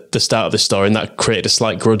kind of at the start of this story, and that created a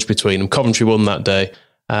slight grudge between them. Coventry won that day.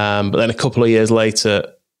 But then a couple of years later,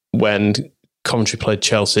 when Coventry played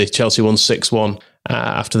Chelsea, Chelsea won 6-1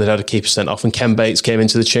 after they'd had a keeper sent off, and Ken Bates came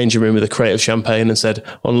into the changing room with a crate of champagne and said,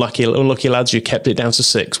 unlucky lads, you kept it down to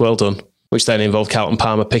 6, well done. Which then involved Carlton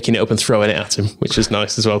Palmer picking it up and throwing it at him, which is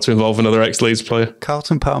nice as well to involve another ex-Leeds player.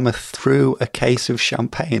 Carlton Palmer threw a case of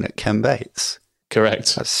champagne at Ken Bates.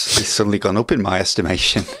 Correct. He's suddenly gone up in my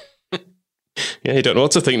estimation. Yeah, you don't know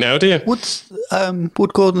what to think now, do you?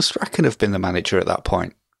 Would Gordon Strachan have been the manager at that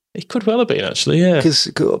point? He could well have been, actually, yeah.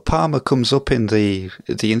 Because Palmer comes up in the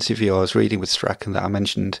interview I was reading with Strachan that I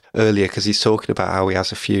mentioned earlier, because he's talking about how he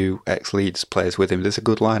has a few ex-Leeds players with him. There's a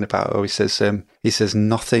good line about how he says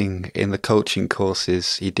nothing in the coaching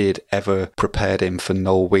courses he did ever prepared him for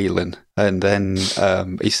Noel Whelan. And then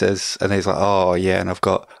he says, and he's like, oh yeah, and I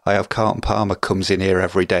have Carlton Palmer comes in here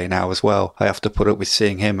every day now as well. I have to put up with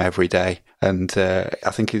seeing him every day. And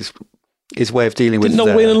I think his way of dealing with... Did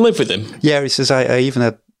Noel Whelan live with him? Yeah, he says, I even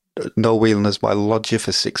had Noel Whelan as my lodger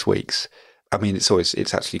for 6 weeks. I mean, it's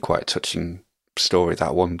actually quite a touching story,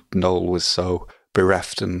 that one. Noel was so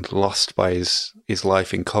bereft and lost by his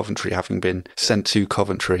life in Coventry, having been sent to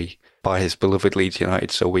Coventry by his beloved Leeds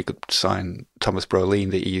United so we could sign Thomas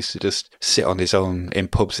Brolin, that he used to just sit on his own in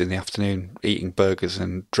pubs in the afternoon eating burgers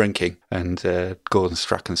and drinking. And Gordon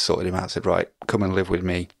Strachan sorted him out, said, right, come and live with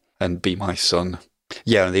me and be my son.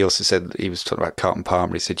 Yeah, and he also said, he was talking about Carlton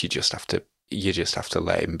Palmer, he said, you just have to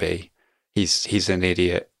let him be. He's an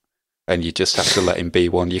idiot, and you just have to let him be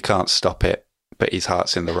one. You can't stop it, but his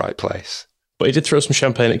heart's in the right place. But he did throw some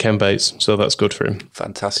champagne at Ken Bates, so that's good for him.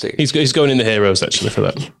 Fantastic. He's going in the heroes, actually, for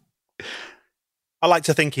that. I like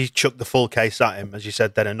to think he chucked the full case at him, as you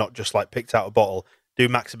said then, and not just like picked out a bottle. Do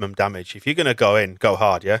maximum damage. If you're going to go in, go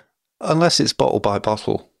hard, yeah? Unless it's bottle by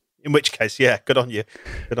bottle. In which case, yeah, good on you.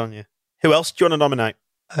 Good on you. Who else do you want to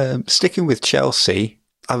nominate? Sticking with Chelsea,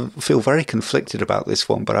 I feel very conflicted about this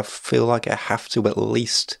one, but I feel like I have to at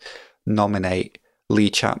least nominate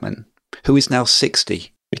Lee Chapman, who is now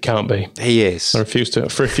 60. He can't be. He is. I refuse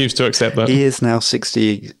to accept that. He is now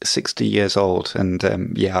 60 years old, and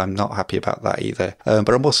I'm not happy about that either. But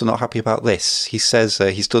I'm also not happy about this. He says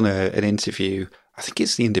he's done an interview, I think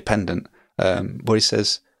it's The Independent, where he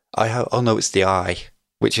says, it's The Eye,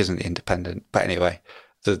 which isn't The Independent. But anyway,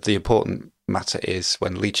 the important matter is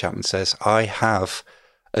when Lee Chapman says, I have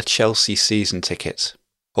a Chelsea season ticket.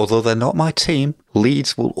 Although they're not my team,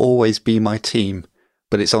 Leeds will always be my team,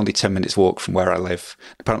 but it's only 10 minutes walk from where I live.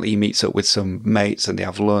 Apparently he meets up with some mates and they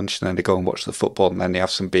have lunch and then they go and watch the football and then they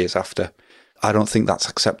have some beers after. I don't think that's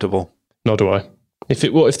acceptable. Nor do I. If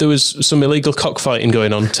there was some illegal cockfighting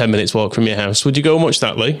going on 10 minutes walk from your house, would you go and watch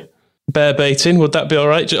that, Lee? Bear baiting, would that be all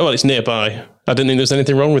right? Well, it's nearby. I didn't think there was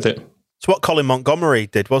anything wrong with it. It's what Colin Montgomery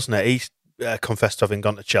did, wasn't it? He confessed to having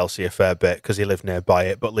gone to Chelsea a fair bit because he lived nearby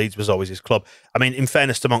it, but Leeds was always his club. I mean, in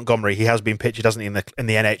fairness to Montgomery, he has been pictured, hasn't he, in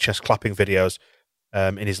the NHS clapping videos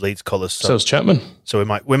in his Leeds colours. So's Chapman. So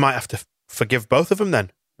we might have to forgive both of them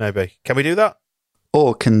then, maybe. Can we do that?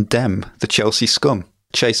 Or condemn the Chelsea scum.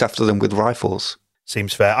 Chase after them with rifles.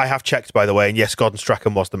 Seems fair. I have checked, by the way, and yes, Gordon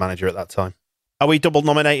Strachan was the manager at that time. Are we double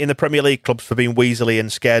nominating the Premier League clubs for being weaselly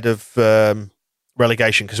and scared of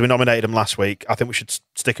relegation? Because we nominated them last week. I think we should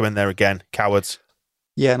stick them in there again. Cowards.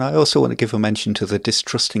 Yeah, and I also want to give a mention to the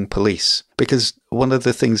distrusting police, because one of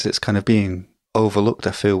the things that's kind of being overlooked,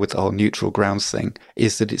 I feel, with the whole neutral grounds thing,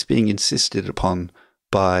 is that it's being insisted upon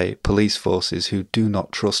by police forces who do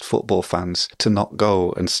not trust football fans to not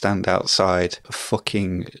go and stand outside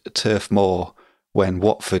fucking Turf Moor when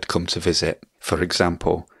Watford come to visit, for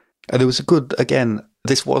example. And there was a good, again,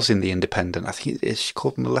 this was in The Independent, I think it's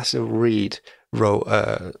called Melissa Reid, wrote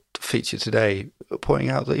a feature today pointing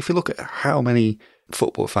out that if you look at how many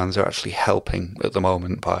football fans are actually helping at the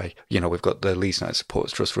moment by, we've got the Leeds United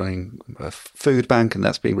Supporters Trust running a food bank, and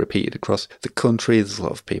that's being repeated across the country. There's a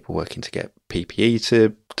lot of people working to get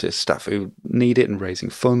PPE to staff who need it and raising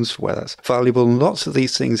funds for where that's valuable. And lots of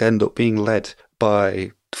these things end up being led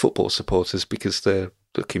by football supporters because the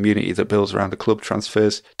community that builds around the club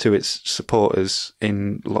transfers to its supporters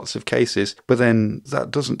in lots of cases. But then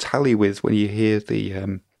that doesn't tally with when you hear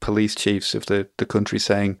the police chiefs of the country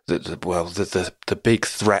saying that, the big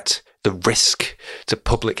threat, the risk to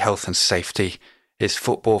public health and safety is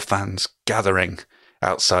football fans gathering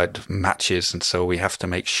outside matches, and so we have to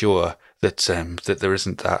make sure that that there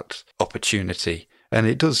isn't that opportunity. And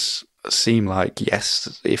it does seem like,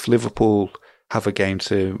 yes, if Liverpool have a game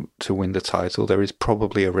to win the title, there is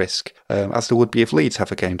probably a risk, as there would be if Leeds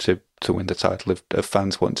have a game to win the title, if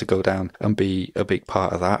fans want to go down and be a big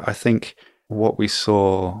part of that. I think what we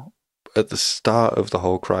saw at the start of the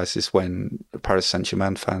whole crisis when Paris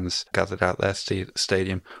Saint-Germain fans gathered out their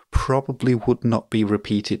stadium probably would not be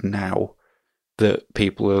repeated now that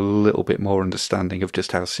people are a little bit more understanding of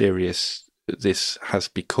just how serious this has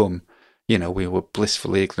become. We were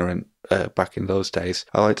blissfully ignorant back in those days.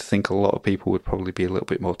 I like to think a lot of people would probably be a little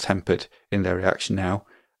bit more tempered in their reaction now.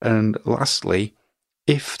 And lastly,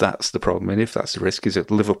 if that's the problem and if that's the risk, is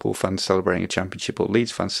that Liverpool fans celebrating a championship or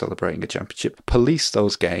Leeds fans celebrating a championship, police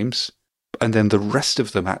those games, and then the rest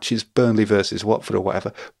of the matches, Burnley versus Watford or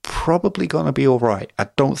whatever, probably going to be all right. I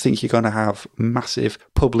don't think you're going to have massive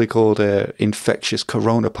public order, infectious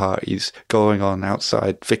corona parties going on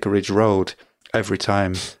outside Vicarage Road every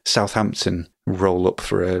time Southampton roll up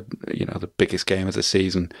for the biggest game of the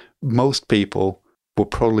season. Most people will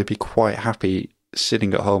probably be quite happy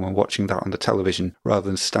sitting at home and watching that on the television rather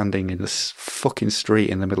than standing in this fucking street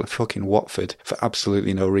in the middle of fucking Watford for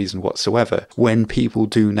absolutely no reason whatsoever, when people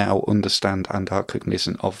do now understand and are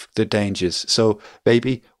cognizant of the dangers. So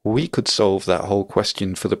maybe we could solve that whole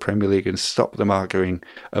question for the Premier League and stop them arguing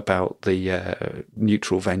about the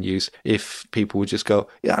neutral venues if people would just go,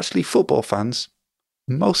 yeah, actually football fans,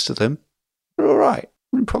 most of them are all right.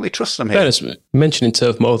 We probably trust them here. Fairness, mentioning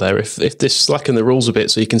Turf Moor there, if they slacken the rules a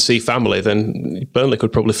bit so you can see family, then Burnley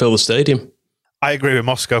could probably fill the stadium. I agree with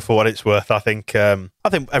Moscow for what it's worth. I think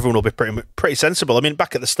everyone will be pretty sensible. I mean,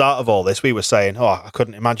 back at the start of all this, we were saying, I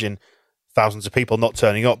couldn't imagine thousands of people not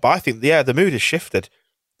turning up. But I think, the mood has shifted.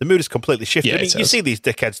 The mood has completely shifted. Yeah, I mean, you see these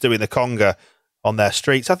dickheads doing the conga on their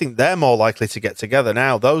streets. I think they're more likely to get together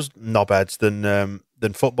now, those knobheads,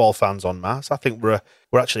 than football fans en masse. I think we're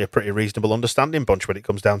actually a pretty reasonable, understanding bunch when it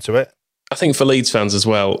comes down to it. I think for Leeds fans as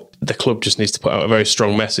well, the club just needs to put out a very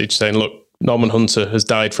strong message saying, look, Norman Hunter has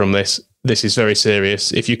died from this. This is very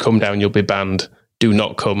serious. If you come down, you'll be banned. Do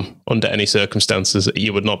not come under any circumstances.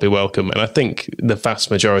 You would not be welcome. And I think the vast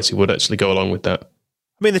majority would actually go along with that.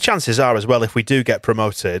 I mean, the chances are as well, if we do get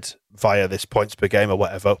promoted via this points per game or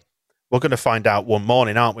whatever, we're going to find out one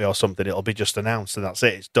morning, aren't we, or something? It'll be just announced and that's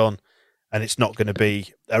it. It's done. And it's not going to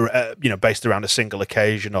be, based around a single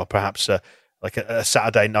occasion or perhaps a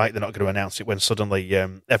Saturday night. They're not going to announce it when suddenly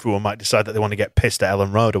everyone might decide that they want to get pissed at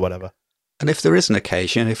Ellen Road or whatever. And if there is an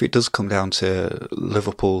occasion, if it does come down to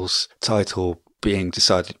Liverpool's title being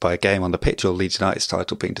decided by a game on the pitch or Leeds United's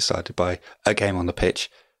title being decided by a game on the pitch,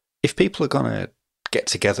 if people are going to get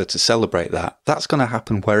together to celebrate that, that's going to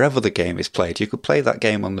happen wherever the game is played. You could play that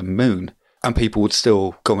game on the moon and people would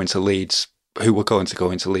still go into Leeds, who were going to go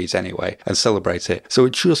into Leeds anyway, and celebrate it. So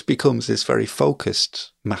it just becomes this very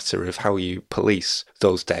focused matter of how you police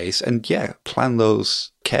those days. And plan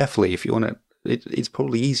those carefully if you want to. It's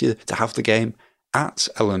probably easier to have the game at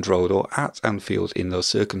Elland Road or at Anfield in those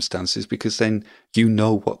circumstances, because then you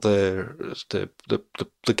know what the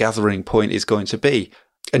gathering point is going to be.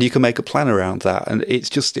 And you can make a plan around that. And it's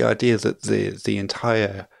just the idea that the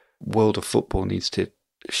entire world of football needs to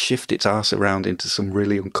shift its arse around into some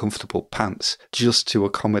really uncomfortable pants just to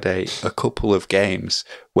accommodate a couple of games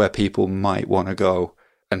where people might want to go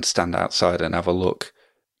and stand outside and have a look.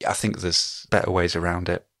 I think there's better ways around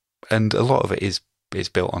it. And a lot of it is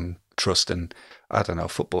built on trust. And I don't know,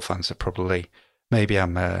 football fans are probably, maybe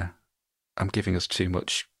I'm giving us too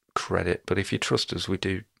much credit, but if you trust us, we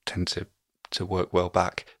do tend to work well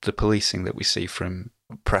back. The policing that we see from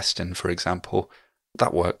Preston, for example,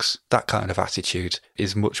 That works. That kind of attitude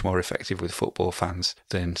is much more effective with football fans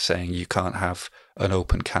than saying you can't have an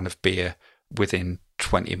open can of beer within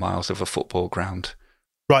 20 miles of a football ground.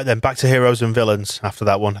 Right then, back to heroes and villains after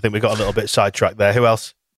that one. I think we got a little bit sidetracked there. Who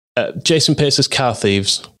else? Jason Pearce's car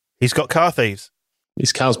thieves. He's got car thieves.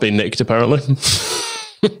 His car's been nicked, apparently.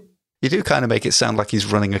 You do kind of make it sound like he's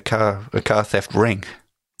running a car theft ring.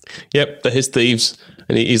 Yep, they're his thieves.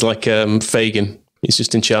 And he's like Fagin. He's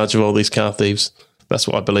just in charge of all these car thieves. That's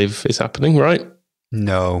what I believe is happening, right?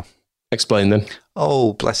 No. Explain then.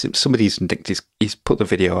 Oh, bless him. Somebody's nicked he's put the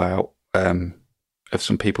video out of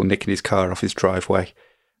some people nicking his car off his driveway,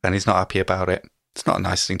 and he's not happy about it. It's not a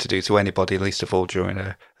nice thing to do to anybody, least of all during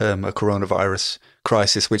a coronavirus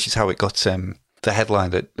crisis, which is how it got the headline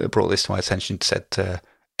that brought this to my attention said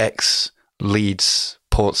ex-Leeds,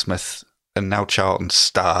 Portsmouth, and now Charlton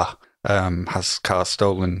star has car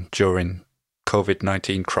stolen during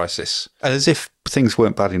COVID-19 crisis. And as if things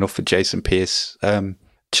weren't bad enough for Jason Pearce,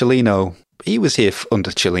 Cellino, he was here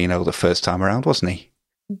under Cellino the first time around, wasn't he?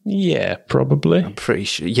 Yeah, probably. I'm pretty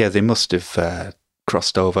sure. Yeah, they must have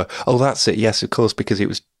crossed over. Oh, that's it. Yes, of course, because it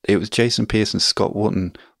was Jason Pearce and Scott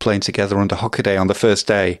Wootton playing together under Hockaday on the first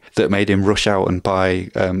day that made him rush out and buy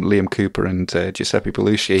Liam Cooper and Giuseppe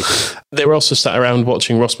Belushi. They were also sat around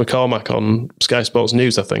watching Ross McCormack on Sky Sports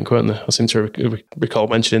News, I think, weren't they? I seem to recall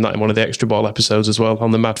mentioning that in one of the Extra Ball episodes as well,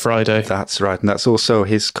 on the Mad Friday. That's right, and that's also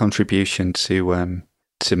his contribution to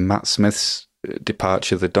Matt Smith's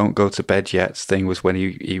departure. The "Don't Go to Bed Yet" thing was when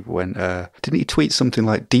he went. Didn't he tweet something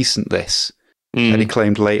like "decent this"? And he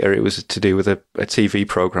claimed later it was to do with a TV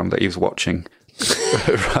program that he was watching,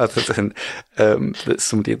 rather than that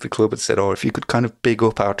somebody at the club had said, "Oh, if you could kind of big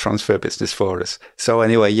up our transfer business for us." So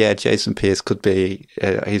anyway, yeah, Jason Pearce could be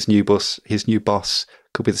his new boss. His new boss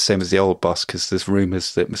could be the same as the old boss, because there's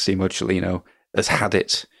rumours that Massimo Cellino has had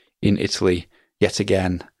it in Italy yet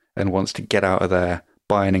again and wants to get out of there,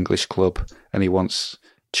 buy an English club, and he wants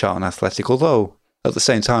Charlton Athletic. Although, at the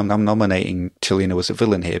same time, I'm nominating Cellino as a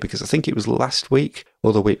villain here, because I think it was last week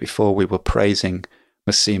or the week before we were praising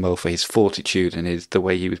Massimo for his fortitude and the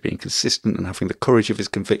way he was being consistent and having the courage of his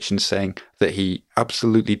convictions, saying that he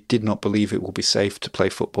absolutely did not believe it will be safe to play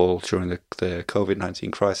football during the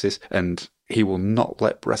COVID-19 crisis, and he will not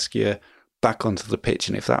let Brescia back onto the pitch,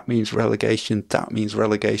 and if that means relegation, that means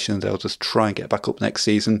relegation. They'll just try and get back up next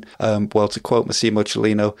season. Well, to quote Massimo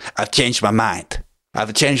Cellino, "I've changed my mind.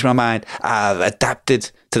 I've changed my mind. I've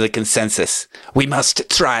adapted to the consensus. We must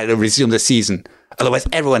try to resume the season. Otherwise,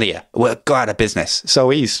 everyone here will go out of business." So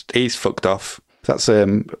he's fucked off. That's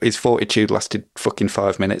his fortitude lasted fucking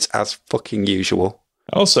 5 minutes, as fucking usual.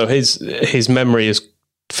 Also, his memory has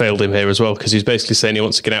failed him here as well, because he's basically saying he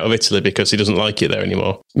wants to get out of Italy because he doesn't like it there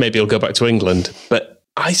anymore. Maybe he'll go back to England, but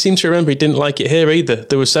I seem to remember he didn't like it here either.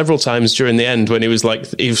 There were several times during the end when he was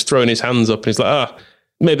throwing his hands up and he's like,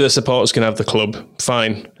 maybe the supporters can have the club.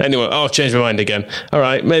 Fine. Anyway, I've changed my mind again. All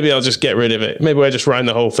right, maybe I'll just get rid of it. Maybe I'll just wind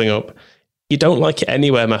the whole thing up. You don't like it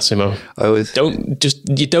anywhere, Massimo.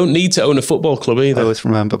 You don't need to own a football club either. I always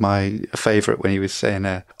remember my favourite when he was saying,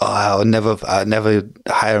 I'll never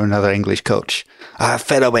hire another English coach. I'm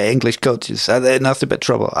fed up with English coaches. They're nothing but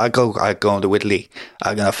trouble. I go to Italy.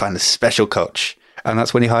 I'm going to find a special coach. And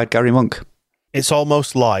that's when he hired Gary Monk. It's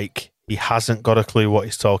almost like he hasn't got a clue what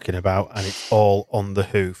he's talking about, and it's all on the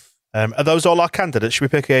hoof. Are those all our candidates?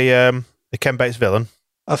 Should we pick a Ken Bates villain?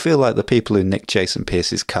 I feel like the people who nicked Jason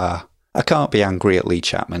Pearce's car. I can't be angry at Lee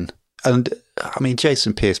Chapman. And, I mean,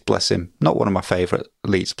 Jason Pearce, bless him, not one of my favourite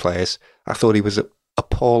Leeds players. I thought he was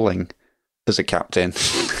appalling as a captain.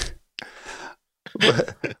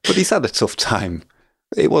 but he's had a tough time.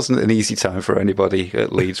 It wasn't an easy time for anybody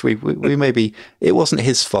at Leeds. We maybe, it wasn't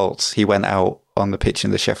his fault. He went out on the pitch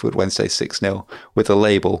in the Sheffield Wednesday 6-0 with a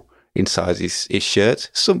label inside his shirt.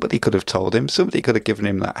 Somebody could have told him. Somebody could have given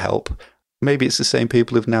him that help. Maybe it's the same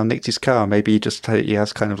people who've now nicked his car. Maybe he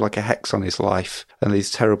has kind of like a hex on his life, and his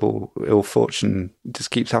terrible ill fortune just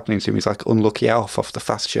keeps happening to him. He's like Unlucky Alf off the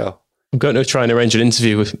Fast Show. I'm going to try and arrange an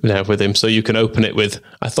interview with him so you can open it with,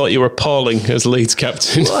 "I thought you were appalling as Leeds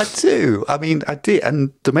captain." Well, I do. I mean, I did.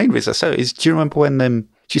 And the main reason I say it is, do you remember when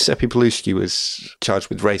Giuseppe Belushi was charged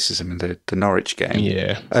with racism in the Norwich game?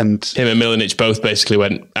 Yeah. And him and Milanic both basically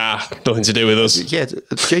went, nothing to do with us. Yeah,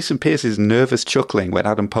 Jason Pearce's nervous chuckling when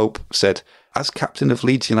Adam Pope said, "As captain of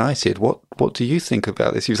Leeds United, what do you think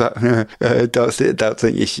about this?" He was like, don't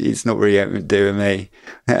think you should, it's not really anything to do with me.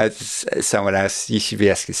 Someone else, you should be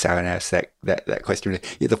asking someone else that question.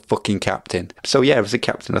 You're the fucking captain. So yeah, as a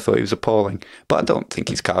captain, I thought he was appalling. But I don't think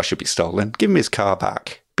his car should be stolen. Give him his car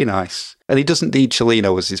back. Be nice. And he doesn't need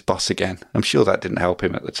Cellino as his boss again. I'm sure that didn't help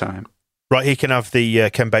him at the time. Right, he can have the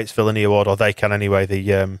Ken Bates Villainy Award, or they can anyway,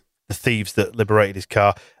 the thieves that liberated his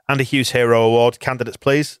car. Andy Hughes Hero Award. Candidates,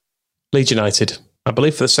 please. Leeds United. I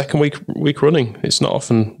believe for the second week running. It's not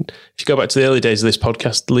often. If you go back to the early days of this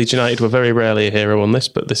podcast, Leeds United were very rarely a hero on this,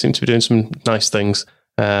 but they seem to be doing some nice things.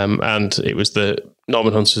 And it was the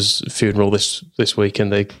Norman Hunter's funeral this week,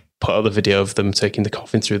 and they put out the video of them taking the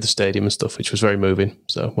coffin through the stadium and stuff, which was very moving.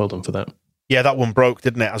 So well done for that. Yeah, that one broke,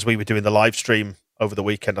 didn't it? As we were doing the live stream over the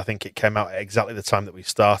weekend, I think it came out at exactly the time that we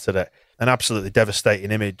started it. An absolutely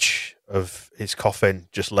devastating image of his coffin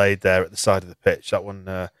just laid there at the side of the pitch. That one,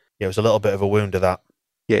 it was a little bit of a wound of that.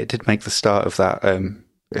 Yeah, it did make the start of that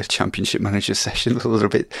Championship Manager session a little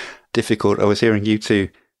bit difficult. I was hearing you two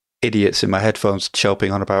idiots in my headphones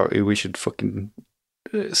chirping on about who we should fucking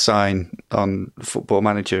sign on Football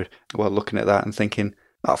Manager while looking at that and thinking,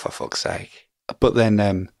 oh, for fuck's sake. But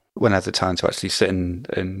then when I had the time to actually sit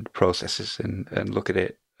and process this and look at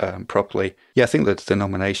it properly, yeah, I think that the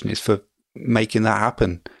nomination is for making that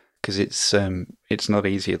happen, because it's not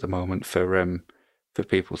easy at the moment for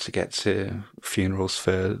people to get to funerals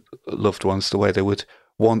for loved ones the way they would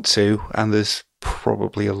want to, and there's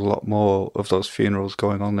probably a lot more of those funerals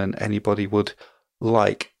going on than anybody would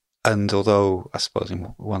like. And although I suppose in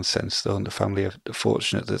one sense though, the family are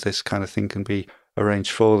fortunate that this kind of thing can be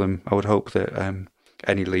arranged for them, I would hope that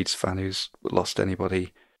any Leeds fan who's lost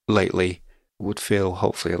anybody lately would feel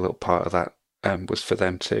hopefully a little part of that was for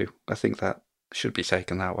them too. I think that should be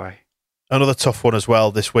taken that way. Another tough one as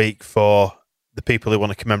well this week for the people who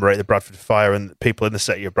want to commemorate the Bradford fire and people in the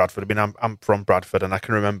city of Bradford. I mean, I'm from Bradford, and I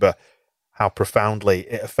can remember how profoundly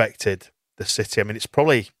it affected the city. I mean,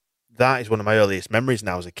 that is one of my earliest memories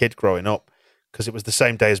now as a kid growing up, because it was the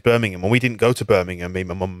same day as Birmingham, and we didn't go to Birmingham, me,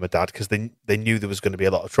 my mum and my dad, because they knew there was going to be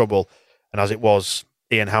a lot of trouble. And as it was,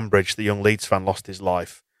 Ian Hambridge, the young Leeds fan, lost his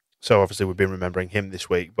life. So obviously we've been remembering him this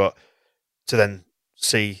week, but to then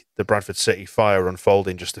see the Bradford City fire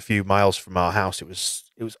unfolding just a few miles from our house, it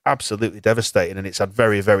was absolutely devastating, and it's had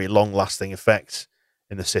very, very long-lasting effects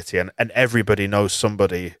in the city, and everybody knows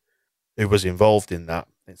somebody who was involved in that.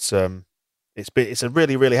 It's a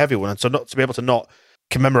really, really heavy one, and so not to be able to not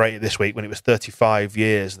commemorate it this week when it was 35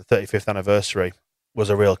 years, the 35th anniversary, was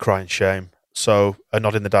a real crying shame. So a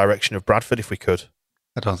nod in the direction of Bradford if we could.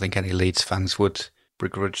 I don't think any Leeds fans would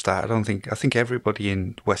begrudge that. I think everybody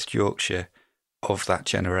in West Yorkshire of that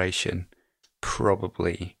generation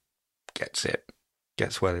probably gets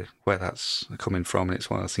where that's coming from, and it's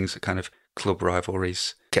one of the things that kind of club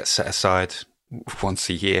rivalries get set aside once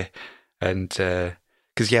a year. And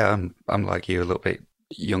because I'm like you, a little bit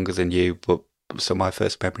younger than you, but so my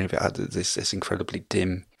first memory of it had this incredibly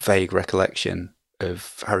dim, vague recollection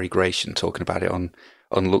of Harry Gratian talking about it on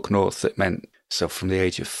Look North. That meant, so from the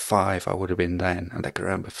age of 5 I would have been then, and I can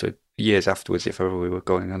remember for years afterwards, if ever we were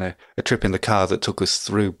going on a trip in the car that took us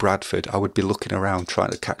through Bradford, I would be looking around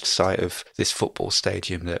trying to catch sight of this football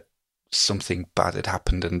stadium, that something bad had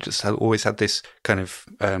happened, and just always had this kind of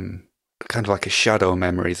like a shadow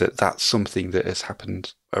memory that that's something that has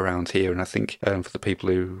happened around here. And I think for the people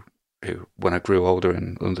who when I grew older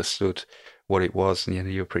and understood what it was,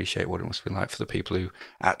 and you appreciate what it must have been like for the people who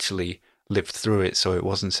actually lived through it, so it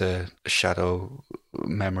wasn't a shadow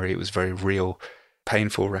memory, it was very real,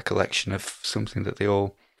 painful recollection of something that they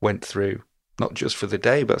all went through, not just for the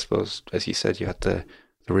day, but I suppose, as you said, you had the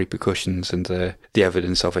repercussions and the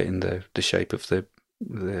evidence of it in the shape of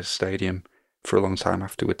the stadium for a long time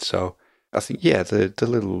afterwards. So I think, the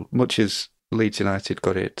little, much as Leeds United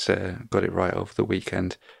got it right over the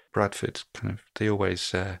weekend, Bradford they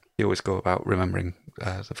always go about remembering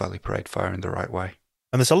the Valley Parade fire in the right way.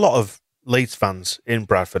 And there's a lot of Leeds fans in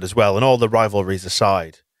Bradford as well, and all the rivalries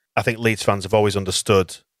aside, I think Leeds fans have always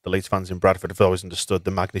understood, the Leeds fans in Bradford have always understood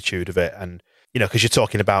the magnitude of it. And, because you're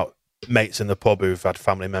talking about mates in the pub who've had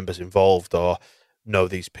family members involved or know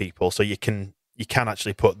these people. So you can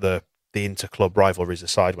actually put the inter-club rivalries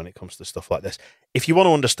aside when it comes to stuff like this. If you want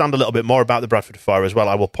to understand a little bit more about the Bradford fire as well,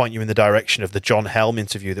 I will point you in the direction of the John Helm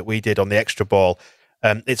interview that we did on the Extra Ball.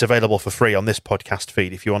 It's available for free on this podcast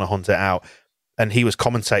feed if you want to hunt it out. And he was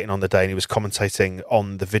commentating on the day, and he was commentating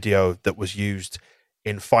on the video that was used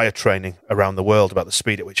in fire training around the world about the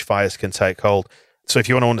speed at which fires can take hold. So if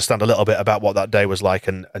you want to understand a little bit about what that day was like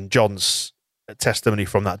and John's testimony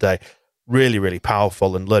from that day, really, really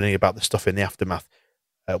powerful, and learning about the stuff in the aftermath,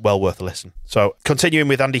 well worth a listen. So continuing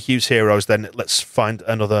with Andy Hughes Heroes, then let's find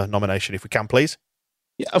another nomination if we can, please.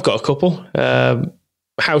 Yeah, I've got a couple.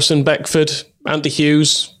 Howson, Beckford, Andy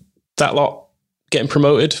Hughes, that lot getting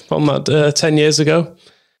promoted on that 10 years ago.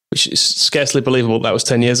 which is scarcely believable that was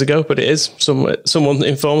 10 years ago, but it is. Someone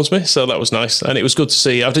informs me, so that was nice. And it was good to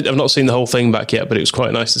see. I've not seen the whole thing back yet, but it was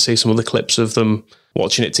quite nice to see some of the clips of them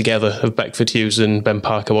watching it together, of Beckford Hughes and Ben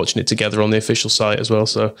Parker watching it together on the official site as well.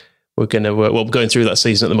 So we're going through that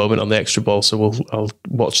season at the moment on the Extra Ball, so I'll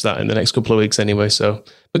watch that in the next couple of weeks anyway. So,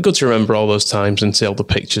 but good to remember all those times and see all the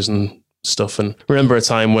pictures and stuff, and remember a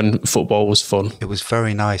time when football was fun. It was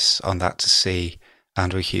very nice on that to see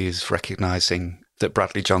Andrew Hughes recognising that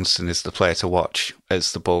Bradley Johnson is the player to watch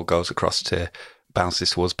as the ball goes across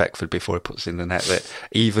bounces towards Beckford before he puts it in the net. That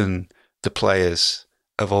even the players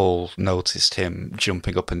have all noticed him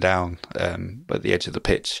jumping up and down at the edge of the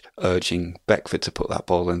pitch, urging Beckford to put that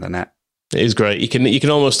ball in the net. It is great. You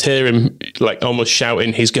can almost hear him like almost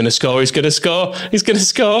shouting, "He's going to score! He's going to score! He's going to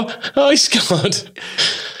score! Oh, he scored!"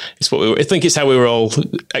 I think it's how we were all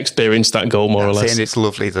experienced that goal, more or less. And it's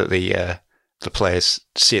lovely that the players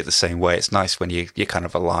see it the same way. It's nice when you kind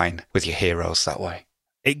of align with your heroes that way.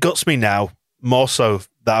 It guts me now, more so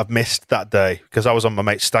that I've missed that day, because I was on my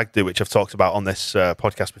mate's stag do, which I've talked about on this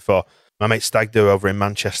podcast before. My mate's stag do over in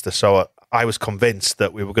Manchester, so I was convinced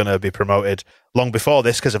that we were going to be promoted long before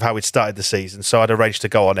this because of how we'd started the season, so I'd arranged to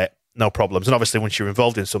go on it, no problems. And obviously once you're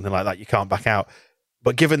involved in something like that, you can't back out.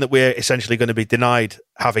 But given that we're essentially going to be denied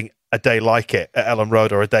having a day like it at Ellen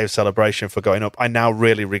Road or a day of celebration for going up, I now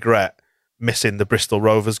really regret missing the Bristol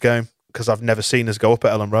Rovers game because I've never seen us go up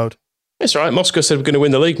at Ellen Road. It's all right. Moscow said we're going to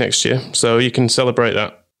win the league next year, so you can celebrate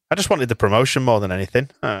that. I just wanted the promotion more than anything.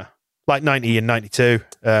 Like 90 and 92.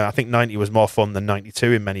 I think 90 was more fun than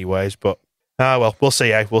 92 in many ways, but well, we'll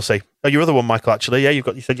see. We'll see. Oh, your other one, Michael, actually. Yeah, you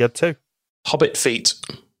said you had two. Hobbit Feet.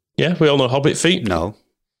 Yeah, we all know Hobbit Feet. No.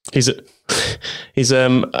 He's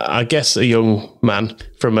I guess a young man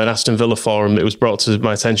from an Aston Villa forum. It was brought to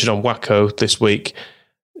my attention on Wacko this week.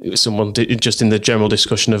 It was someone just in the general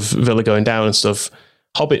discussion of Villa going down and stuff.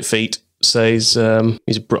 Hobbit Feet says I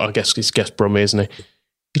guess he's guessed Brummie, isn't he?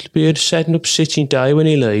 It'll be a sad and upsetting day when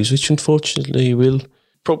he leaves, which unfortunately will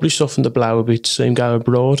probably soften the blow a bit to see him go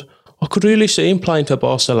abroad. I could really see him playing for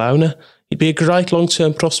Barcelona. He'd be a great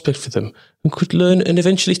long-term prospect for them and could learn and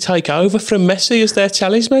eventually take over from Messi as their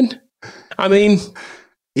talisman. I mean...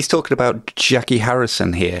 He's talking about Jackie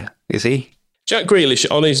Harrison here, is he? Jack Grealish,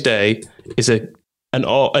 on his day, is a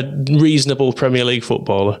reasonable Premier League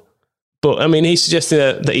footballer. But, I mean, he's suggesting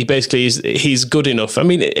that he basically he's good enough. I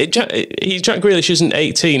mean, Jack Grealish isn't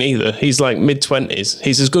 18 either. He's like mid-20s.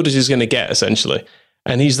 He's as good as he's going to get, essentially.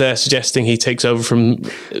 And he's there suggesting he takes over from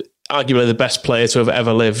arguably the best player to have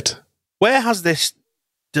ever lived. Where has this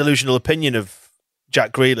delusional opinion of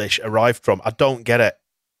Jack Grealish arrived from? I don't get it.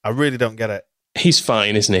 I really don't get it. He's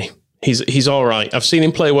fine, isn't he? He's all right. I've seen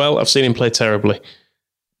him play well. I've seen him play terribly.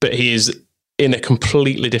 But he is in a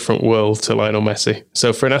completely different world to Lionel Messi.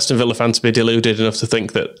 So for an Aston Villa fan to be deluded enough to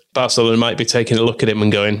think that Barcelona might be taking a look at him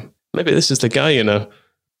and going, maybe this is the guy,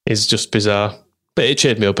 is just bizarre. But it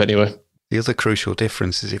cheered me up anyway. The other crucial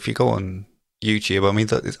difference is if you go on YouTube, I mean,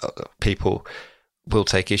 people will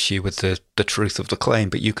take issue with the truth of the claim,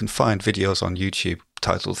 but you can find videos on YouTube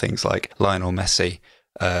titled things like Lionel Messi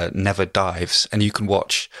never dives, and you can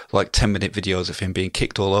watch like 10-minute videos of him being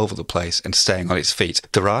kicked all over the place and staying on his feet.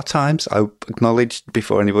 There are times, I acknowledge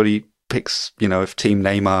before anybody picks, if Team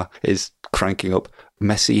Neymar is cranking up,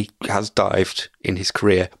 Messi has dived in his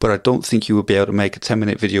career, but I don't think you would be able to make a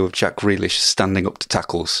 10-minute video of Jack Grealish standing up to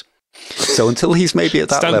tackles. So until he's maybe at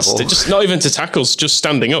that level... Just not even to tackles, just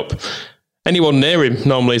standing up. Anyone near him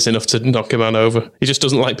normally is enough to knock a man over. He just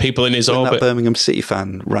doesn't like people in his orbit. That Birmingham City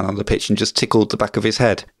fan ran on the pitch and just tickled the back of his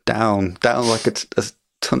head. Down like a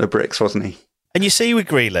ton of bricks, wasn't he? And you see with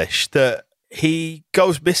Grealish that he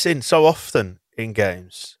goes missing so often in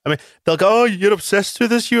games. I mean, they'll go, "Oh, you're obsessed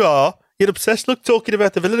with us, you are. You're obsessed, look, talking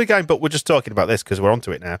about the Villa game." But we're just talking about this because we're onto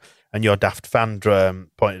it now. And your daft fan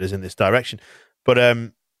pointed us in this direction. But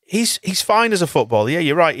he's fine as a footballer. Yeah,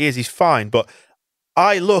 you're right, he is. He's fine. But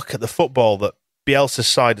I look at the football that Bielsa's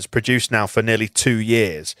side has produced now for nearly 2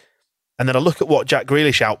 years, and then I look at what Jack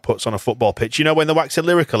Grealish outputs on a football pitch, when they're waxing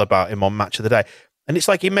lyrical about him on Match of the Day, and it's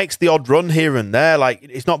like he makes the odd run here and there, like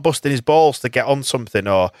he's not busting his balls to get on something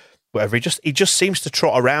or whatever. He just seems to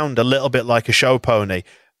trot around a little bit like a show pony,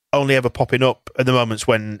 only ever popping up at the moments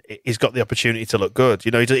when he's got the opportunity to look good.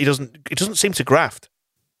 He doesn't seem to graft.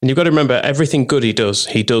 And you've got to remember, everything good he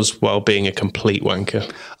does while being a complete wanker.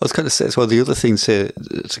 I was going to say as well, the other thing to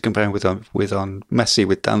compare with on Messi,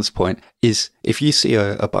 with Dan's point, is if you see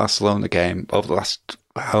a Barcelona game over the last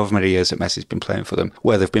however many years that Messi's been playing for them,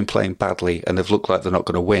 where they've been playing badly and they've looked like they're not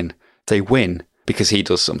going to win, they win because he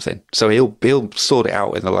does something. So he'll sort it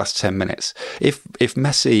out in the last 10 minutes. If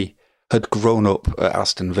Messi had grown up at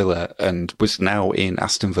Aston Villa and was now in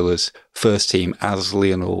Aston Villa's first team as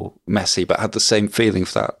Lionel Messi, but had the same feeling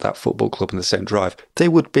for that football club and the same drive,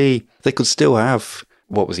 they could still have,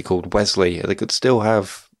 what was he called, Wesley, they could still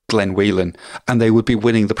have Glenn Whelan, and they would be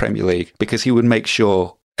winning the Premier League because he would make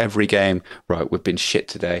sure every game, right, we've been shit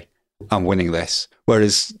today, I'm winning this.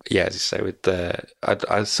 Whereas, yeah, as you say, with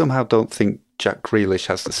I somehow don't think Jack Grealish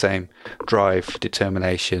has the same drive,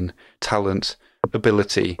 determination, talent,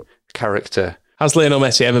 ability, character. Has Lionel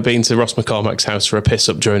Messi ever been to Ross McCormack's house for a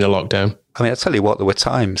piss-up during a lockdown? I mean, I tell you what, there were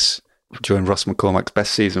times during Ross McCormack's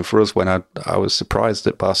best season for us when I was surprised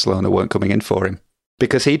that Barcelona weren't coming in for him.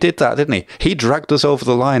 Because he did that, didn't he? He dragged us over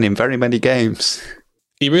the line in very many games.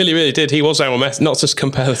 He really, really did. He was our Messi, not to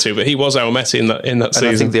compare the two, but he was our Messi in that season.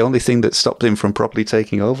 And I think the only thing that stopped him from properly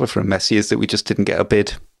taking over from Messi is that we just didn't get a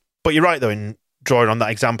bid. But you're right, though, in drawing on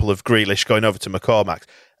that example of Grealish going over to McCormack.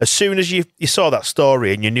 As soon as you saw that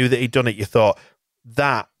story and you knew that he'd done it, you thought,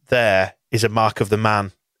 that there is a mark of the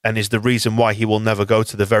man and is the reason why he will never go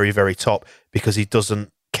to the very, very top, because he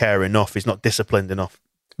doesn't care enough. He's not disciplined enough.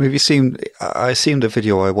 I assume the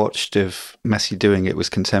video I watched of Messi doing it was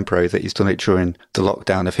contemporary, that he's done it during the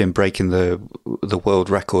lockdown of him breaking the world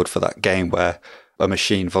record for that game where a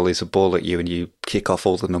machine volleys a ball at you and you kick off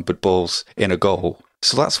all the numbered balls in a goal.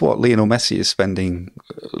 So that's what Lionel Messi is spending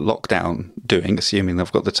lockdown doing, assuming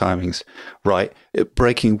they've got the timings right,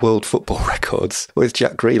 breaking world football records. With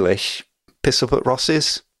Jack Grealish, piss up at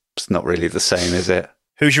Ross's? It's not really the same, is it?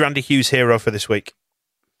 Who's your Andy Hughes hero for this week?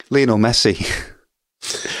 Lionel Messi.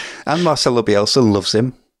 And Marcelo Bielsa loves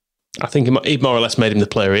him. I think he more or less made him the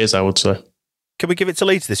player he is, I would say. Can we give it to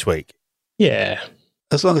Leeds this week? Yeah.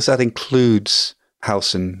 As long as that includes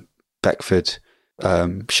Howson, Beckford,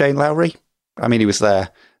 Shane Lowry. I mean, he was there.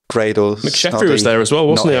 Gradle. McSheffrey was there as well,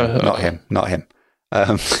 wasn't he? Not him.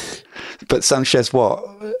 But Sanchez,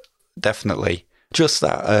 definitely. Just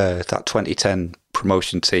that 2010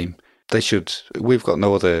 promotion team. We've got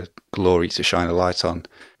no other glory to shine a light on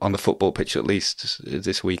the football pitch, at least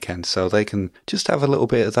this weekend. So they can just have a little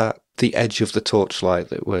bit of that, the edge of the torchlight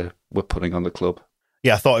that we're putting on the club.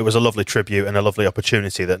 Yeah, I thought it was a lovely tribute and a lovely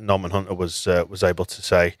opportunity that Norman Hunter was able to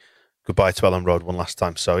say goodbye to Ellen Road one last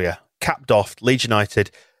time. So yeah, capped off, Leeds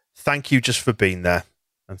United. Thank you just for being there,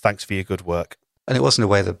 and thanks for your good work. And it wasn't a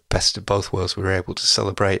way the best of both worlds. We were able to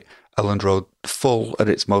celebrate Elland Road full at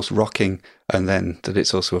its most rocking, and then that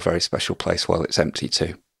it's also a very special place while it's empty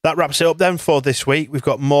too. That wraps it up then for this week. We've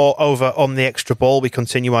got more over on the Extra Ball. We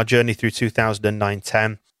continue our journey through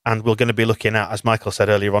 2009-10, and we're going to be looking at, as Michael said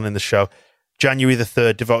earlier on in the show, January the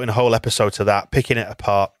 3rd, devoting a whole episode to that, picking it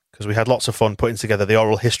apart, because we had lots of fun putting together the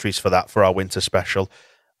oral histories for that for our winter special,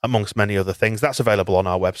 amongst many other things. That's available on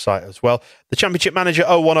our website as well. The Championship Manager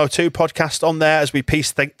 0102 podcast on there as we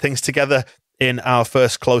piece things together in our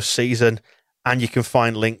first close season. And you can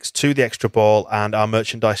find links to the Extra Ball and our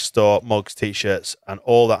merchandise store, mugs, t-shirts, and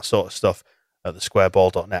all that sort of stuff at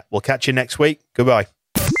thesquareball.net. We'll catch you next week. Goodbye.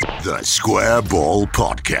 The Square Ball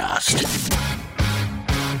Podcast.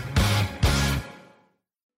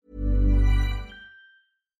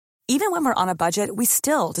 Even when we're on a budget, we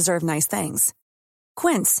still deserve nice things.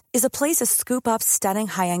 Quince is a place to scoop up stunning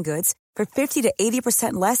high-end goods for 50 to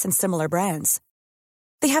 80% less than similar brands.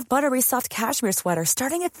 They have buttery soft cashmere sweaters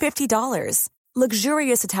starting at $50,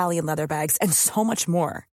 luxurious Italian leather bags, and so much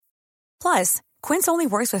more. Plus, Quince only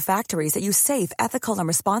works with factories that use safe, ethical, and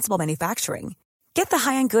responsible manufacturing. Get the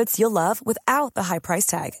high-end goods you'll love without the high price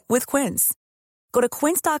tag with Quince. Go to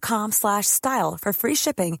quince.com/style for free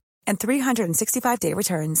shipping and 365-day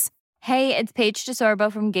returns. Hey, it's Paige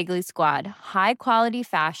DeSorbo from Giggly Squad. High quality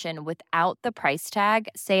fashion without the price tag.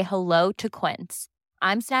 Say hello to Quince.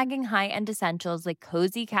 I'm snagging high-end essentials like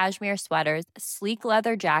cozy cashmere sweaters, sleek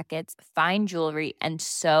leather jackets, fine jewelry, and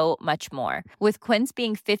so much more. With Quince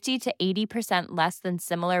being 50 to 80% less than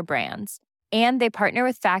similar brands. And they partner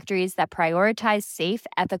with factories that prioritize safe,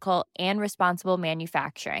 ethical, and responsible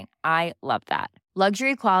manufacturing. I love that.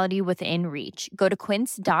 Luxury quality within reach. Go to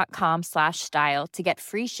quince.com/style to get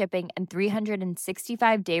free shipping and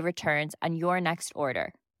 365-day returns on your next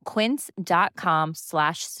order.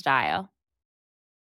 Quince.com/style.